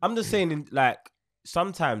saying. I'm just saying, in, like,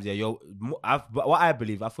 sometimes, yeah, but what I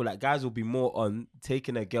believe, I feel like guys will be more on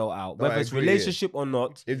taking a girl out, No, whether I it's agree, relationship or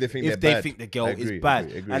not. If they think if they're they bad. think the girl I agree, is bad,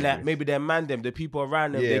 agree, and that agree. maybe their man, them, the people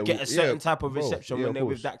around them, Yeah, they get a certain type of course. reception Yeah, when of they're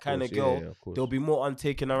with course, that kind of course. girl. Yeah, of course. They'll be more on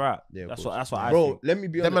taking her out. Yeah, of That's course. what I Bro, think. let me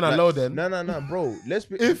be Them honest. man are low then. No, bro. Let's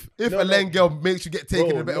be. If No, a lane girl makes you get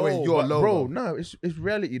taken in a better way, you're but low, bro. No, it's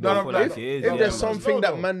reality though. No, like if it is, if yeah, there's man. something No,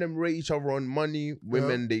 that no. man them rate each other on money,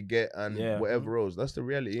 women they get, and Yeah. whatever else, that's the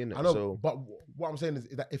reality, innit? I know, So but what I'm saying is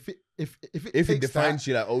that if it if it takes defines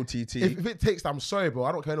that, you like OTT, if it takes that, I'm sorry, bro.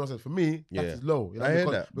 I don't care what anyone says. For me, that Yeah. is low. You know, I hear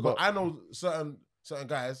because, that, because but- I know certain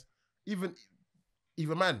guys, even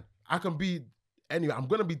man, I can be anyway. I'm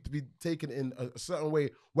gonna be taken in a certain way,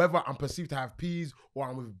 whether I'm perceived to have peas or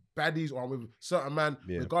I'm with baddies or I'm with certain man.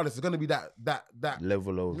 Yeah. Regardless, it's gonna be that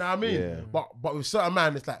level of, You know what I mean? yeah. But with certain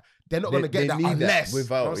man, it's like they're not gonna They get that need that unless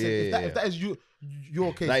without- you know what I'm saying? yeah, if that is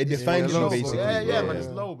your case, Like, it it's defines low, you bro. basically, Yeah, yeah. man, it's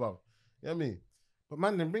low, bro. You know what I mean? But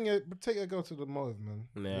man, then take a girl to the motive, man.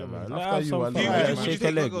 Yeah, man. After Have you, some I fun, love man. it. Would you Shake a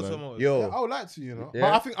take leg, girl man. somewhere? Yo, Yeah, I would like to, you know. Yeah.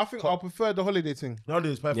 But I think I'll prefer the holiday thing. No,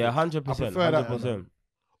 it's perfect. Yeah, I 100%. prefer that, 100%.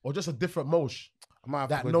 Or just a different mosh I might have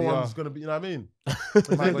that to no go one's DR. gonna be. You know what I mean?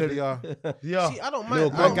 I might go DR. Yeah. See, I don't No, mind. I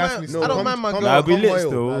come- don't mind. no, I don't come- mind my come- girl. Nah, it'll be lit Hoyle.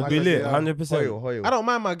 still. It'll be Like, lit. yeah. 100%. Hoyle. I don't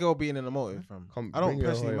mind my girl being in the motive, fam. Come, I don't bring your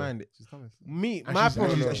personally Hoyle. mind it. She's coming. Me, And my she's-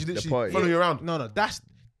 problem. no, and she the literally party. follow you around. No, that's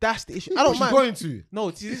the issue. I don't She's mind. going to.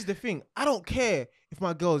 No, see, this is the thing. I don't care if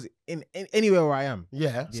my girl's in anywhere where I am.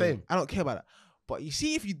 Yeah, same. I don't care about that. But you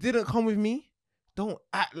see, if you didn't come with me, don't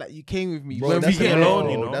act like you came with me. Bro, when we that's a get myth, alone,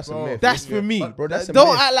 bro. you know. That's a myth. That's for me. Bro, that's a Don't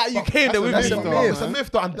myth. act like you came there with that's me. a though, myth. It's a man. myth,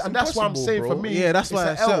 though, and that's what I'm impossible, saying bro. for me. Yeah, that's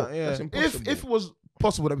why it's I a said, L. yeah. That's impossible. If it was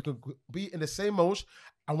possible that we could be in the same mosh,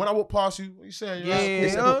 and when I walk past you, what you saying? Yeah,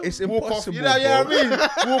 It's walk impossible. off. Yeah, bro.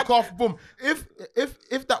 I mean, walk off, boom.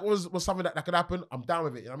 If that was something that could happen, I'm down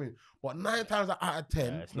with it. You know what I mean? But 9 times out of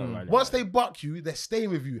 10, it's not right once they buck you, they're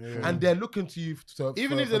staying with you, and they're looking to you to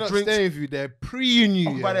Even for, if they're for not drinks. staying with you, they're preeing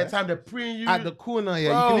you. By yeah. the time they're preying you At the corner, yeah,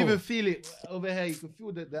 Bro. you can even feel it over here. You can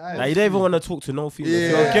feel the eyes. Like, you don't even want to talk to no female.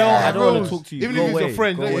 If you're a Yeah, girl, I don't want bro. to talk to you. Even Go if it's your away.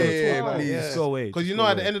 friend, Go you don't away. want to Yeah, talk. please. Yeah. Go away. Because you Just know go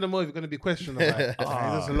at the away. end of the month you're gonna be questioned about it.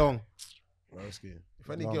 It's long. If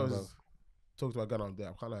any Long, girls bro. talk to a girl out there,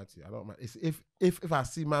 I can't lie to you. I don't mind. It's if I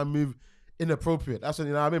see man move inappropriate, that's when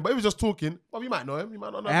you know what I mean. But if he's just talking, well, you might know him. You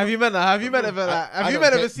might not know. Have you met her? Have you met ever? Like, I have you don't met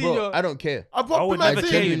care. ever seen Bro, your? I don't care. I brought would my never thing.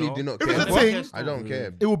 care, Genuinely you know. do not If care. it's a thing, I don't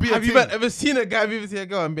care. it will be a Have you thing. ever seen a guy move to a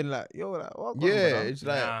girl and been like, yo, like, what? Yeah, brother? it's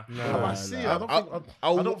like I might see it. I don't think. I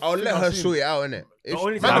I'll don't let think her I've seen sort it. it out, innit? The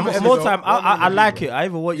only Man, time, I'm more also- time, I like it. I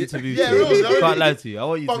even want you to be. Yeah, too. really. Can't lie to you. I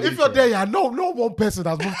want you to. But be if you're too. there, yeah, no one person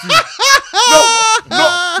has moved to you.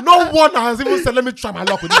 no one has even said, "Let me try my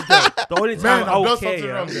luck with this girl." The only Man, time I I've would done care, something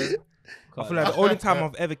yeah, wrong there. I feel like the only time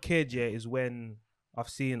I've ever cared, yeah, is when I've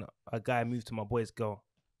seen a guy move to my boy's girl.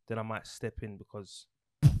 Then I might step in because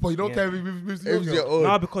But you don't Yeah. care if he moves to It your was girl. your own.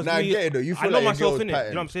 nah, because Nah, I me, get it though. You I feel know like your myself girl's in it. You know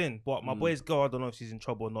pattern. what I'm saying? But my boy's girl, I don't know if she's in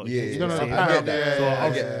trouble or not. Yeah, You don't know I the get pattern. that. Yeah, So yeah, I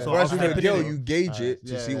yeah, get. yeah. So Whereas I'll with step a girl, in. you gauge it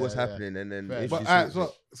to Yeah, see what's yeah, yeah. happening, and then Fair. if But she alright,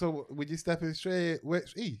 sorts it. so would you step in straight?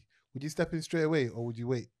 Would you step in straight away, or would you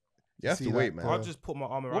wait? You have see to that, wait, man. I'll just put my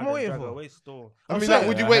arm What around am I her and waiting drag her for? away still. I mean, saying- like,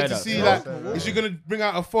 would you I wait heard to that, see, yeah. like, Yeah. is she gonna bring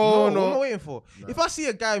out a No, phone what am I or? waiting for? If I see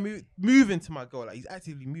a guy moving to my girl, like he's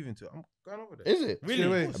actively moving to it, I'm going over there. Is it? Straight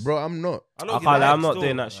away. Bro, I'm not. I can't lie, I'm not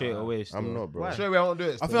doing that straight away. I'm not, bro. Why? Straight away, I won't do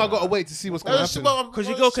it. I think I gotta wait to see what's gonna happen. Because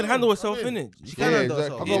your girl can handle herself, innit? She Yeah, can handle exactly.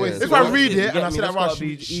 herself. I'll go wait. If I read You it and get I me? see that That's right, gotta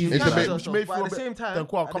be she easy. She can should handle make me herself, but feel at the same time, then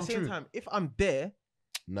quite at come the same true. time, if I'm there,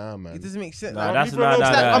 Nah, man. it doesn't make sense. Nah, Like, that's leave her alone. nah,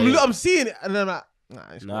 It's like, nah, I'm seeing it, and then I'm like,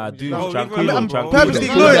 it's Nah, cool. dude, No, tranquilo, I'm tranquilo. purposely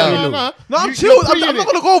Cool ignoring down. it. No, No, I'm You- chilled. you're I'm pre-ing not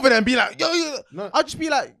it. gonna go over there and be like, yo. No. I'll just be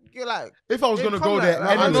like, you're like, If I was Yeah, gonna come go like there,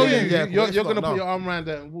 that. I know anyway, you. yeah, You're if gonna not, put no. your arm around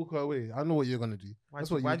there and walk her away. I know what you're gonna do. That's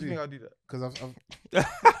what why you do you think I'll do that?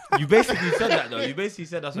 Because You basically said that though. You basically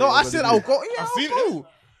said that's. No, what I you're said gonna I'll do. go. Yeah, I'll go.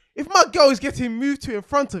 If my girl is getting moved to in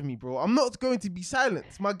front of me, bro, I'm not going to be silent.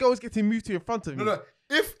 My girl is getting moved to in front of me. No,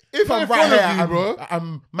 if in I'm front right of here, you, I'm, bro.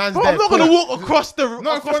 I'm man's Bro, dead. I'm not gonna walk across the Not in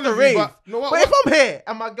across front the of you, rave. but no, But what? if I'm here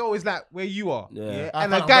and my girl is like where you are, Yeah.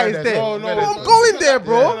 and I the can't guy go is there. there, No, bro, no, I'm no, going there,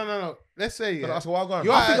 bro. No. Let's say So yeah. that's what I'm going.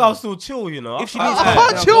 You're I think right. I'll still chill, you know. If she I needs can't- I Yeah,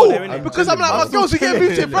 can't yeah, chill yeah, yeah. because I'm like I'm my still girls are getting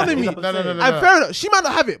moved to in chilling. front of me. No. And fair enough, she might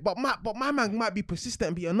not have it, but my man might be persistent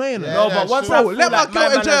and be annoying. Yeah, No, yeah, but once sure. I Bro, feel let my like girl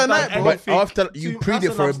man enjoy has her done night, bro. But everything after you to preed us it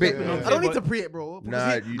and for I'm a bit, stepping you on know. I don't need but- to pre it, bro.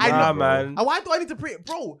 Nah, Because you I don't, know, bro. man. Why do I need to pre it,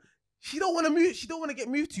 bro? She don't want to move. She don't want to get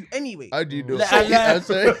moved to anyway. How do you know? How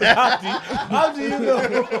do you know?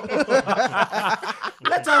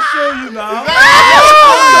 Let us show you now.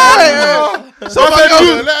 What's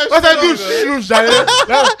I do? Shoes,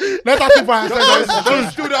 let her keep her hands.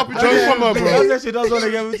 Don't shoot up. Don't come up, bro. She doesn't want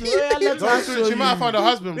to get moved to. Let us show you. She might have found a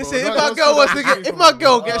husband, bro. Listen, if my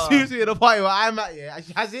girl gets moved to the party where I'm at, yeah, and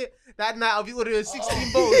she has it that night, I'll be ordering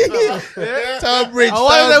 16 bowls. Yeah. Tower Bridge.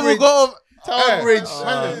 We'll go off. Tower Bridge.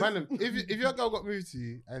 Man, if your girl got moved to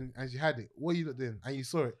you and she had it, what are you doing? And you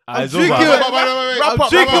saw it. I'm drinking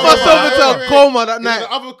myself into a coma that night.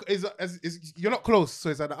 The other is you're not close, so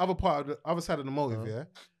it's at the other part of the other side of the motive. Yeah,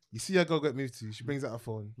 you see your girl get moved to you. She brings out her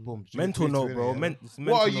phone. Boom. Mental note, bro.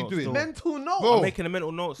 What are you doing? Mental note. I'm making a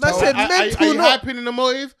mental note. I said Are mental you note. hyping in the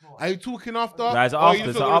motive? Are you talking after? Guys, Or are you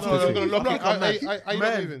after, just so gonna- after. you're gonna lock it? Are you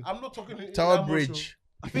not moving? I'm not talking. Tower Bridge.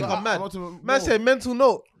 I think I'm mad. Man said mental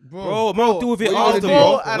note. Bro, man, deal with it I'll after, go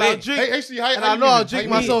bro. and I'll Wait. drink. Hey, actually, And I know I'll drink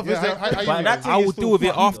myself. I will deal with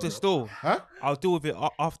it after still. Huh? I'll deal with it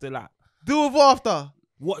after that. Do it after.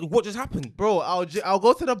 What just happened? Bro, I'll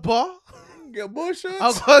go to the bar. Get more shots.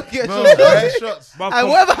 I'll go get shots. Bruv, And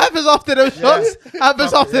whatever happens after them shots,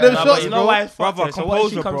 happens after them Nah, shots, but you know bro. why it's Brother, fucked, so when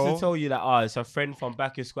she composure, comes bro. to tell you that, it's a friend from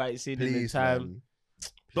back in school, I ain't seen him in Please, time. man.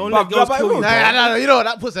 Don't let girls kill you, bro. Nah, you know what?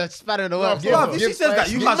 That puts a spanner in the works. Bruv, If give- she says that,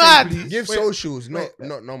 you give- mad. Give socials, not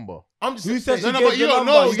number. I'm just Who said No, she but gave you the don't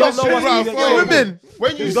number? know. You don't know You're what's saying been that exchanged. Women.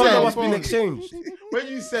 When you You don't know said what's been exchanged. when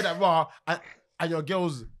you said that raw and your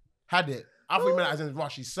girls had it, I thought you meant as in raw.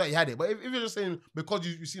 She said you had it, but if you're just saying because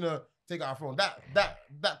you seen her take out her phone,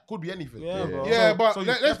 that could be anything. Yeah, bro. Yeah, but So you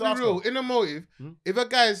let's have to be ask real. her. In a motive, if a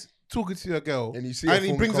guy's talking to your girl And you see and her he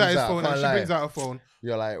phone brings comes out his out, phone and can't she lie. brings out her phone,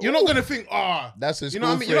 You're like, you're not gonna think, that's his you know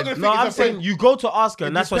what I mean? You're not gonna No, think I'm it's a friend. saying you go to ask her,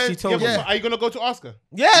 and that's what she Depends- told yeah, you. but are you gonna go to ask her?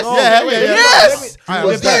 Yes. Yes. I It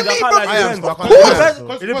was depends. there. I can't lie, I am, it but I depends.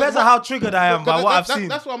 can't It depends on how triggered I am by what I've seen.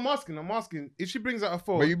 That's what I'm asking. I'm asking if she brings out her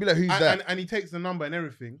phone But you be like, who's that? and he takes the number and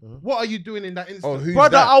everything. What are you doing in that instant? Oh, who's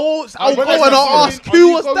Brother, that? I'll go Are you and I'll ask going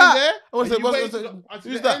who was there? that. Are you what's- waiting what's- to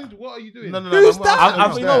who's the that? end? What are you doing? No. Who's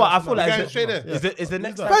that? You know what? I feel like Going it's straight there. is the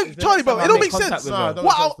next Hey, time. Charlie, bro, it don't make sense.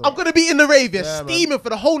 What? I'm gonna be in the rave, yeah, steaming for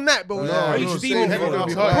the whole night, bro. Yeah, Yeah, bro, steaming, same, bro. it'll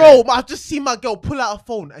be hot. Bro, I've just seen my girl pull out her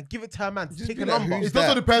phone and give it to her man to take a be like, number. who's It also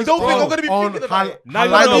that? depends. You don't think I'm gonna be on thinking about it? Now you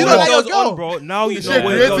like know you what don't like goes your girl. on, bro. Now you Is know she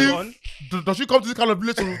what goes creative? on. Does she come to this kind of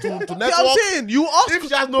village to You know what I'm network? saying? You ask, If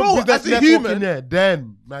she has no bro, business as a networking human, there,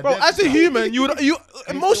 then man, bro, then as a human, you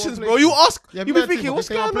emotions, bro. You ask, Yeah, you be men thinking, think what's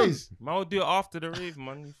they can't going on? place. Man, will do it after the rave,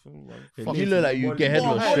 man. You feel me, man? You look like you get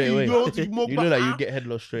headloss straight away. You look like you get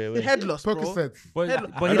headloss straight away. Headless, bro. Percocet. But I he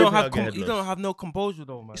don't don't think I'll have get he headloss. don't have no composure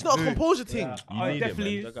though, man. It's not a composure thing. You need it,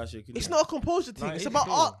 definitely. man. It's not a composure thing. Nah, It's it about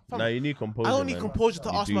is, art. though. Nah, you need composure. I don't need man. composure to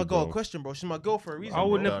You ask do, my girl a bro. question, bro. She's my girl for a reason. I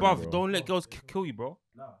wouldn't, Done, bruv. bro. Don't let girls kill you, bro.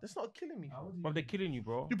 That's not killing me. Bruv, they're killing you,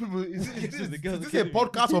 bro. You people, is this a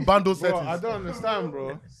podcast or bando Bro, I settings? don't understand,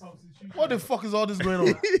 bro. What the fuck is all this going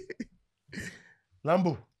on?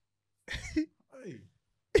 Lambo.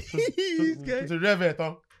 It's a revet,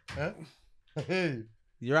 huh? Hey,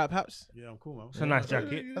 You right, Paps? Yeah, I'm cool, man. It's a nice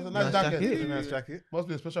jacket. that's a Nice nice jacket. jacket. It's a nice jacket. Must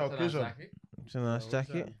be a special occasion. It's a nice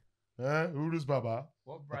jacket. Eh? Who is Baba?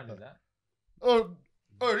 What brand is that? Oh,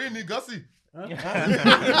 really, Gussie?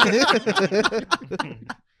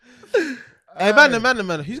 Hey,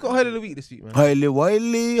 man. Who's got Hoil of the Week this week, man? Wiley,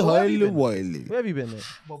 Where have you been? Wiley. Where have you been, mate?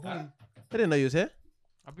 I didn't know you was here.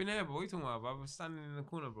 I've been here, bro. What are you talking about? I was standing in the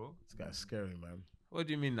corner, bro. This guy's scary, man. What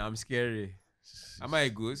do you mean I'm scary? Am I a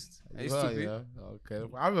ghost? Are you stupid? Yeah. Okay.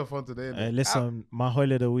 We're having fun today. Hey, listen, my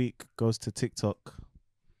Hoil of the Week goes to TikTok.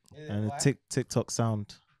 And the TikTok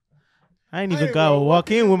sound. I ain't even Hey, gotta bro,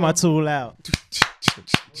 walk in with my tool out.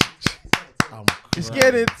 It's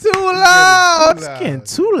getting too loud. It's getting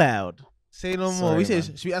too loud. Say no more. Sorry, We say, man.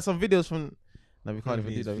 should we add some videos from? No, we can't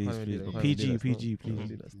even do that. We Please, can't even do that. We can't PG, even do that. PG, We can't please.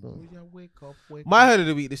 do that still. Wake up. My Hoil of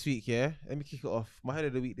the Week this week, yeah. Let me kick it off. My Hoil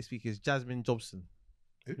of the Week this week is Jasmine Jobson.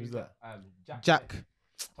 Who's that? Jack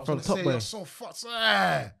from Top Boy. You're so fucked.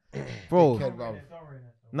 Bro. Dickhead, bro.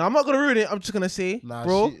 No, I'm not gonna ruin it. I'm just gonna say, Nah,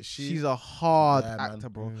 bro, she- she's a hard Yeah, man. actor,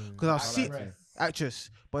 bro. Because I've seen like actress,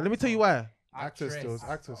 but let me tell you why. Actor still.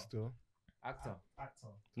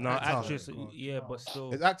 No, actress, yeah, but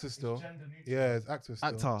still. It's actor still. Yeah, it's actor still.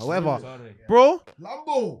 Actor, whatever, bro.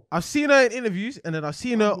 Lambo. I've seen her in interviews, and then I've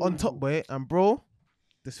seen her on Top Boy, and bro,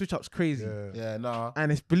 the switch up's crazy, Yeah. Yeah, nah.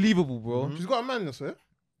 and it's believable, bro. She's got a man, I swear.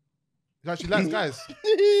 Like, she likes guys.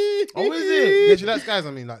 Oh, is it? Yeah, she likes guys.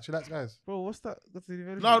 I mean, like, she likes guys. Bro, what's that? That's the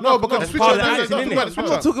No, because the That's switch part up. of the No, acting, talking innit? about the I'm switch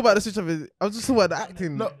not up. talking about the switch up. I was just talking about the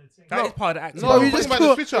acting. No, That is part of the acting. No, Bro, I'm you talking just about the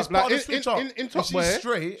talk- switch up. It's part Like, of the switch up. in If Top she's Boy,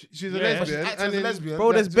 straight, she's a Yeah. lesbian. acts And as a then, lesbian.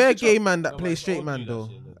 Bro, there's Let's bare switch up. gay man that play straight man though.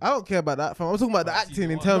 I don't care about that. Fam. I'm talking about the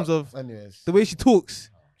acting in terms of Anyways. the way she talks.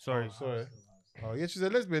 Sorry. Sorry. Oh, yeah, she's a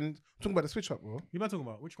lesbian. Talking about the switch up, bro. You man talking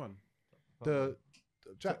about which one? The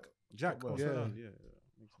Jack. Jack. Oh, Yeah. yeah.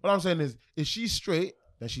 What I'm saying is, if she's straight,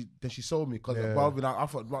 then she sold me because Yeah. I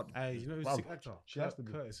thought Hey, you know who's Bruv, a sick actor? she has to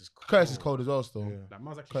be. Curtis is cold. Curtis is cold as well. Still, Yeah. That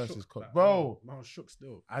man's actually Curtis shook. is cold, Like, bro. Man was shook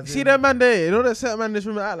still. As See in- that man there? You know that certain man in this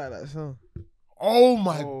room that act like that. So. Oh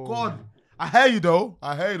my Oh. god! I hear you though.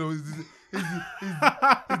 It's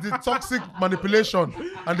the toxic manipulation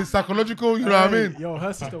and the psychological. You know what I mean, Yo,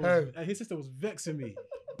 her sister was, his sister was vexing me.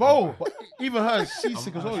 bro? But even her, she's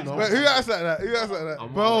sick as well. You know, Wait, who acts like that? Who acts like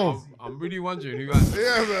that? bro. I'm really wondering who has. Who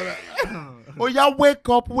acts like that? Oh yeah, wake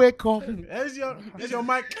up, wake up. There's your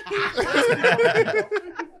mic.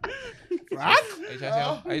 Are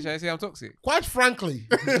you trying to say I'm toxic? Quite frankly,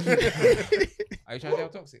 Are you trying to say I'm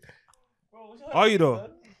toxic? Are you though?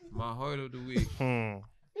 My whole of the week.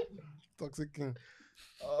 Toxic king.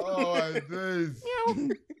 oh my days.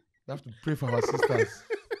 We have to pray for our sisters.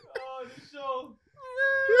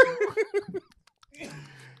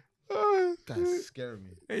 Guys, scaring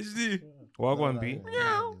me. HD. What one B?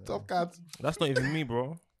 Top cat. That's not even me,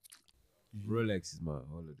 bro. Rolex is my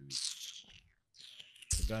whole of the week.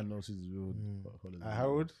 The guy knows his real.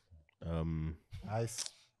 Harold. Nice.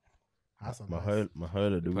 That's My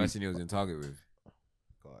whole of the week. Person he was in Target with.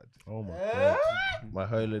 God. Oh my god. My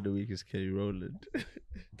whole of the week is Kelly Rowland.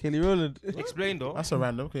 Kelly Rowland. Explain though. That's a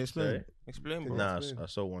random. Okay, explain. Sorry? Explain, bro. Nah, I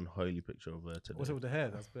saw one holy picture of her today. What's it with the hair?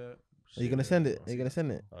 That's bad. Are you gonna send it? Are you gonna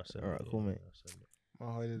send it? I'll send Alright, it, cool, yeah, mate. I'll send it.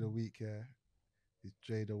 My highlight of the week, yeah, is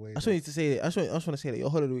Jada Wade. I just want you to say that. I just want to say that your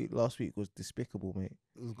holiday week last week was despicable, mate.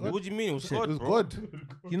 It was good. What do you mean? It was Shit, God, It was bro. good.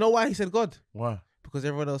 You know why he said God? Why? Because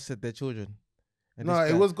everyone else said their children. And No, this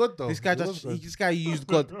it guy- was good though. This guy It was just good. this guy used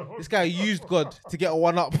God. This guy used God to get a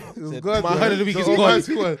one up. It was Said, good. My bro. holiday week The is God.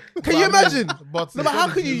 Almighty one. Can you imagine? But No, but how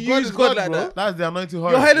can you God use is God like bro. that? That's the anointed Your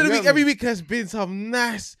horror. holiday Yeah, week man. every week has been some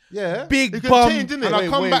nice Yeah. big It can bum. change, innit? And I Wait,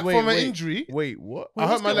 come wait, back wait, from an wait. injury. Wait, what? I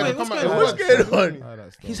hurt my leg. I come back. what's it going was.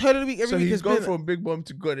 on? His holiday week every So week he's has gone been. from big bum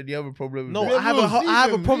to God, and you have a problem with No, that? I have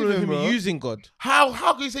a Leave problem with him, him bro. using God.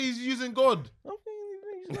 How can you say he's using God?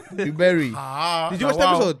 You bury. Did you watch the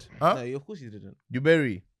wow. episode? Huh? No, of course you didn't. You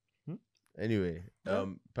bury. Anyway,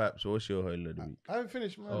 Paps, what's your highlight of the week? I haven't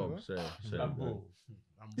finished, man. Oh, bro. sorry.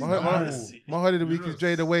 My holiday of the week is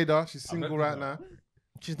Jada Wader. She's single right now.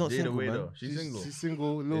 She's not Jada single, Wader, man. she's single. She's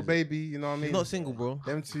single, little Is it? baby. You know what I mean? She's not single, bro.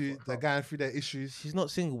 Them two, they're going through their issues. She's not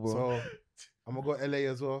single, bro. So I'm gonna go LA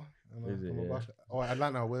as well. And Is it, I'm yeah? about to- Oh,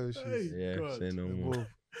 Atlanta. Where is she? Yeah, say no more. Both.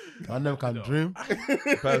 And them can dream.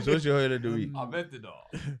 Paps, what's your highlight of the week? I meant it though.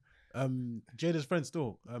 Jada's friend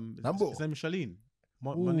still. Lambo. His name is Charlene.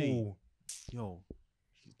 Money. Ooh. Yo,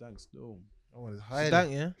 she's dang still. I want to She's hide.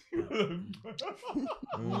 dank, yeah.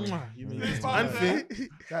 You mean Anthony.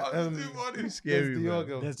 That, Scary, there's the man.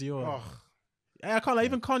 girl. There's Dior. Oh, I can't like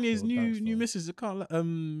even Kanye's Oh, new thanks, though. missus. I can't like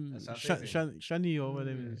Shani or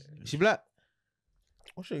whatever it is. She black.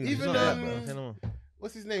 What's your Even, English? Not that, um, bro. Say no more.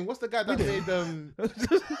 what's his name? What's the guy that made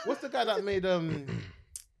What's the guy that made the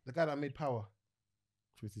guy that made Power?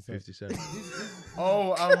 50 Cent.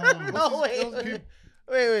 Oh, Oh, wait.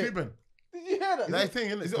 Cuban. Did you hear that? That thing,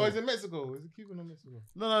 Is it Mexico? Is it Cuban or Mexico?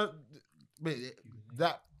 No. Wait,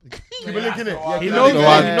 that. Cuban link in it. Yeah, He Cuban knows, link.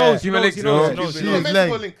 man. Yeah. He knows. Cuban link, He knows. no. He She knows. is Mexico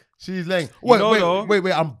laying. link. She's laying. know, though.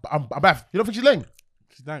 Wait. I'm back. You don't think she's laying?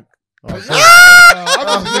 She's dank. Obviously,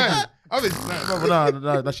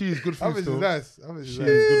 She is good food obviously still. nice. She Obviously is nice.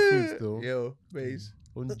 good food still. Yo, base.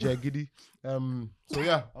 Giddy. So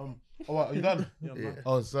yeah. Oh, what, are you done? Yeah.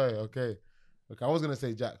 Oh, sorry. Okay. I was gonna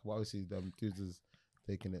say Jack, but obviously Dudes is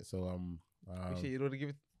taking it. So Shit, you don't want to give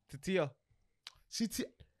it to Tia?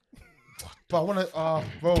 but I wanna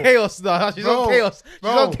bro. Chaos, nah. She's Bro, on chaos. She's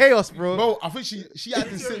bro. on chaos, bro. Bro, I think she had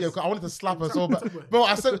to sit here because I wanted to slap her so bad. Bro,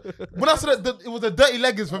 I said when I said it was the dirty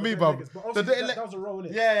leggings for me, bro. The dirty That was a role,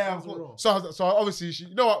 innit? Yeah. That was a role. So obviously she,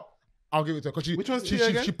 you know what? I'll give it to her because Which one's she Tia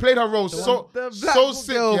again? she played her role so the black so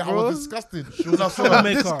sick. girl, Yeah, I bro. was disgusted. When I saw Stole her.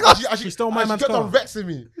 my car. And She stole my and man's she kept car. on vexing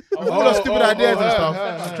me with all her stupid ideas and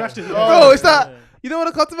stuff. She trashed it. Bro, it's that. You don't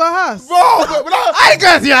want to come to my house? Bro, but when I ain't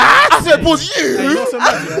going to your house. I said, "Boss, Hey, you know you." what's so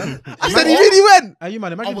mad, yeah? I said he really went. Hey, you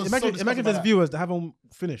man, I imagine, was so imagine, disgusted imagine if by there's that. viewers that haven't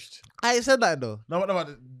finished. I ain't said that though.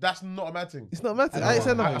 No, that's not a bad thing. It's not matter. I ain't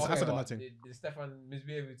said I nothing. said that thing. Did Stefan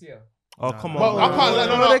misbehave with Tia? Oh, come But I on. can't let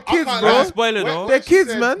No, they're kids, bro. Spoiler though. They're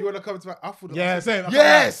kids, man. You want to come to my? I thought. Yeah, same.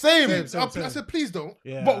 Yeah, same. I said, please don't.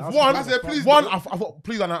 Yeah, But I was one, I said, please one, don't. I thought,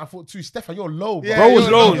 please, and I thought two. Stefan, you're low, bro. Yeah, Bro was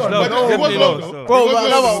you're low. low. Low. But no, it Definitely was low. low. So- Bro, It was but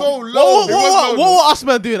low. so what low. were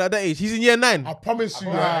Usman doing at that age? He's in year 9. I promise you.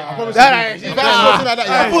 I promise That- you. that- If I was watching like that,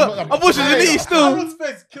 yeah, I thought she was elite still. Aaron's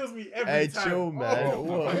face kills me every Hey, time. chill, man.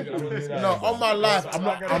 What? No, on my life, I'm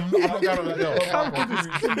not going on that.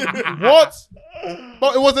 What?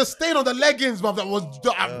 But it was a stain on the leggings, but that was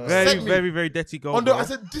Very dirty goal. On the, bro. I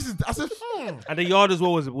said, And the yard as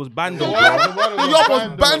well was bando. The bro. yard was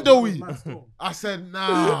bandoey. I said,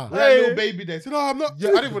 nah. That little baby there. Said, no, I'm not. Yeah,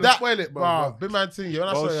 I didn't want to that- spoil it, Bro, bro. big man thing, yeah. When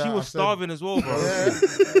I Bro, saw it, she I was said, starving as well, bro. Yeah.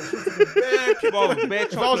 Bro, bare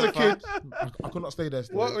If I was a chocolate, kid, I could not stay there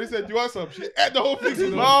still. What? He said, you want some? She ate the whole thing. you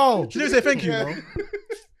know. No. She didn't say thank you, bro.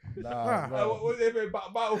 Nah, bro. What was it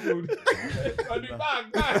about battlefield?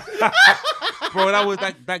 Bro,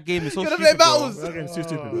 that game is so Gonna stupid, play bro. battles. That game's too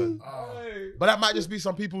stupid, man. But that might just be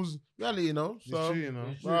some people's reality, you know? So, true, you know.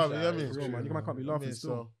 Bro, you know what I Real, man. You can't be laughing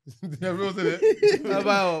still. Yeah, real, isn't it?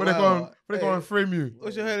 When they go and frame you.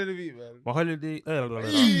 What's your head of the week, man? My holiday,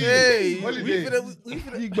 Hey, Holiday. we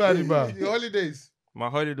finna- Big body, bro. Your holidays. my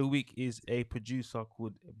holiday of the week is a producer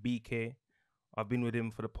called BK. I've been with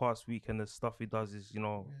him for the past week, and the stuff he does is,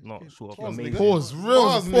 not sort of Pause, amazing. nigga. Pause, real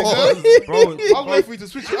Pause, pause. nigga. Bro, I'll wait for you to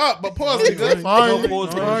switch it up, but pause, nigga. no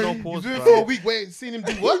pause, bro. No You pause, do it bro. for a week, wait, seeing him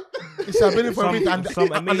do what? It's I've been in for a Some- week, and some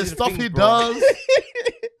the amazing stuff things, he bro. does,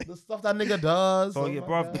 the stuff that nigga does. So oh yeah, my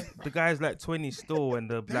bro, God. the guy's like 20 still, and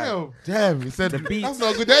the black. Damn, Damn, he said The beats. that's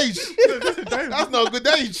not a good age. That's not a good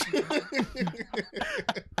age.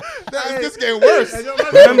 It's just getting worse.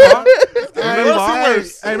 Remember?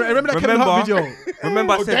 Hey, remember that Kevin Hart video?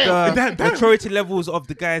 Remember, I said damn. the maturity levels of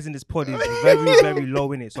the guys in this pod is very, very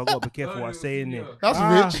low in it. So I gotta be careful what I say in it.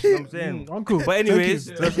 That's rich. You know what I'm saying? I'm cool. But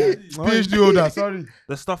anyways, PhD holder, sorry.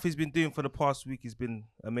 the stuff he's been doing for the past week has been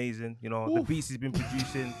amazing. The beats he's been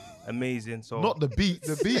producing, amazing. So Not the beats.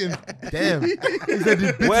 The beating. Damn. He said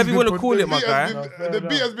the beats whatever you has want to been call it, The my beat guy. has been- the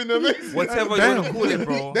beat has been amazing. Whatever you want to call it,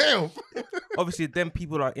 bro. Damn. Obviously, them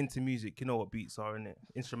people that are into music, you know what beats are, innit?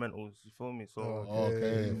 Instrumentals, you feel me? So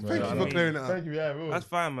Okay. Thank you for clearing it up. Thank you, yeah, bro. that's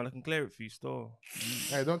fine, man. I can clear it for you still.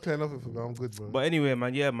 Hey, don't clear nothing for me. I'm good, bro. But anyway,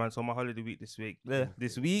 man, yeah, man. So my holiday week this week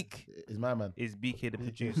It's my man. is BK the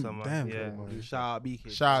producer, man. Damn, yeah. Shout out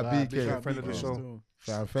BK. Shout out BK. friend of the show.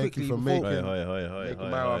 Fam, thank Quickly, you for before- making Hi. making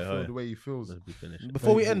Myra feel the way he feels. Let's be finished.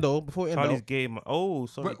 Before we end though, Charlie's game. Oh,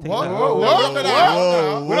 sorry. What? take What? that What?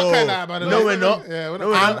 out. What? We're not cutting that, by the way. No, we're not. Yeah, we're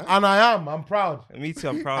not. And I am. I'm proud. Me too.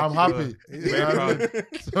 I'm proud. I'm happy. Very proud.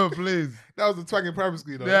 So please. That was the twang in primary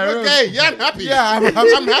school, though. Yeah, You're really. gay. Yeah, I'm happy. Yeah, I'm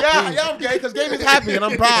happy. happy. I'm gay because game is happy and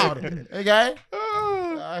I'm proud. Okay?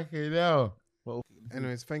 Okay, now.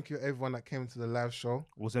 Anyways, thank you everyone that came to the live show.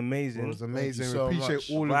 Was amazing. It was amazing. so We appreciate much.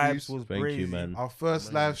 all of Vibes you. was Thank crazy. you, man. Our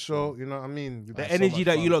first live show, you know what I mean? The energy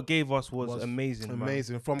that you lot gave us was amazing. Man.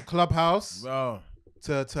 Amazing. From Clubhouse Bro.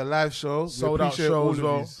 to live show. Sold we out appreciate show all as of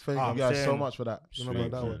well. you. Thank I'm you guys so saying- much for that. You know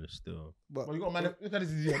about that one. Still. But Well, you got man. Look at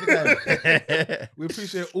this idiot. Look at him. we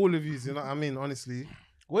appreciate all of you, you know what I mean? Honestly.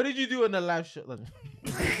 What did you do on the live show?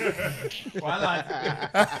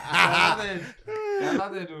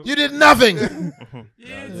 You did nothing.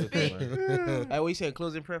 Hey, what you saying?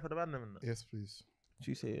 Closing prayer for the band? Yes, please. What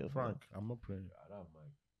you say, Frank? I'm not praying.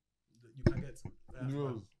 You can get.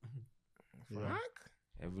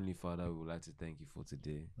 Heavenly Father, we would like to thank you for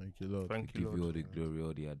today. Thank you, Lord. Thank Give you, you all Lord. the glory,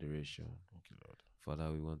 all the adoration. Thank you, Lord.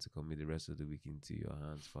 Father, we want to commit the rest of the week into your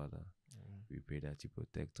hands, Father. We pray that you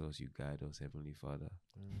protect us, you guide us, Heavenly Father.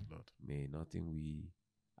 Lord. May nothing we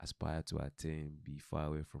aspire to attain be far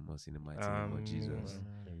away from us in the mighty name of Jesus.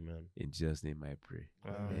 Amen. In Jesus' name I pray.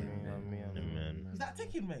 Amen. Is that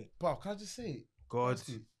ticking, mate? Bro, can I just say, God,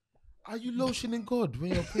 are you lotioning God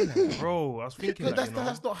when you're praying? Like that? bro, I was thinking Because that,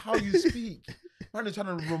 that's not how you speak. Man, they're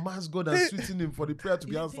trying to romance God and sweeten him for the prayer to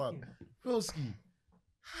be answered. Broski,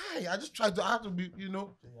 hi, I just tried to, I had to be,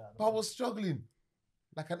 but I was struggling.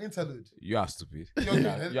 Like an interlude. You are stupid.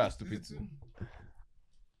 You're- You are stupid too.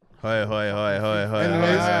 Hi. Anyways,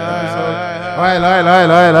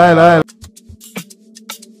 episode.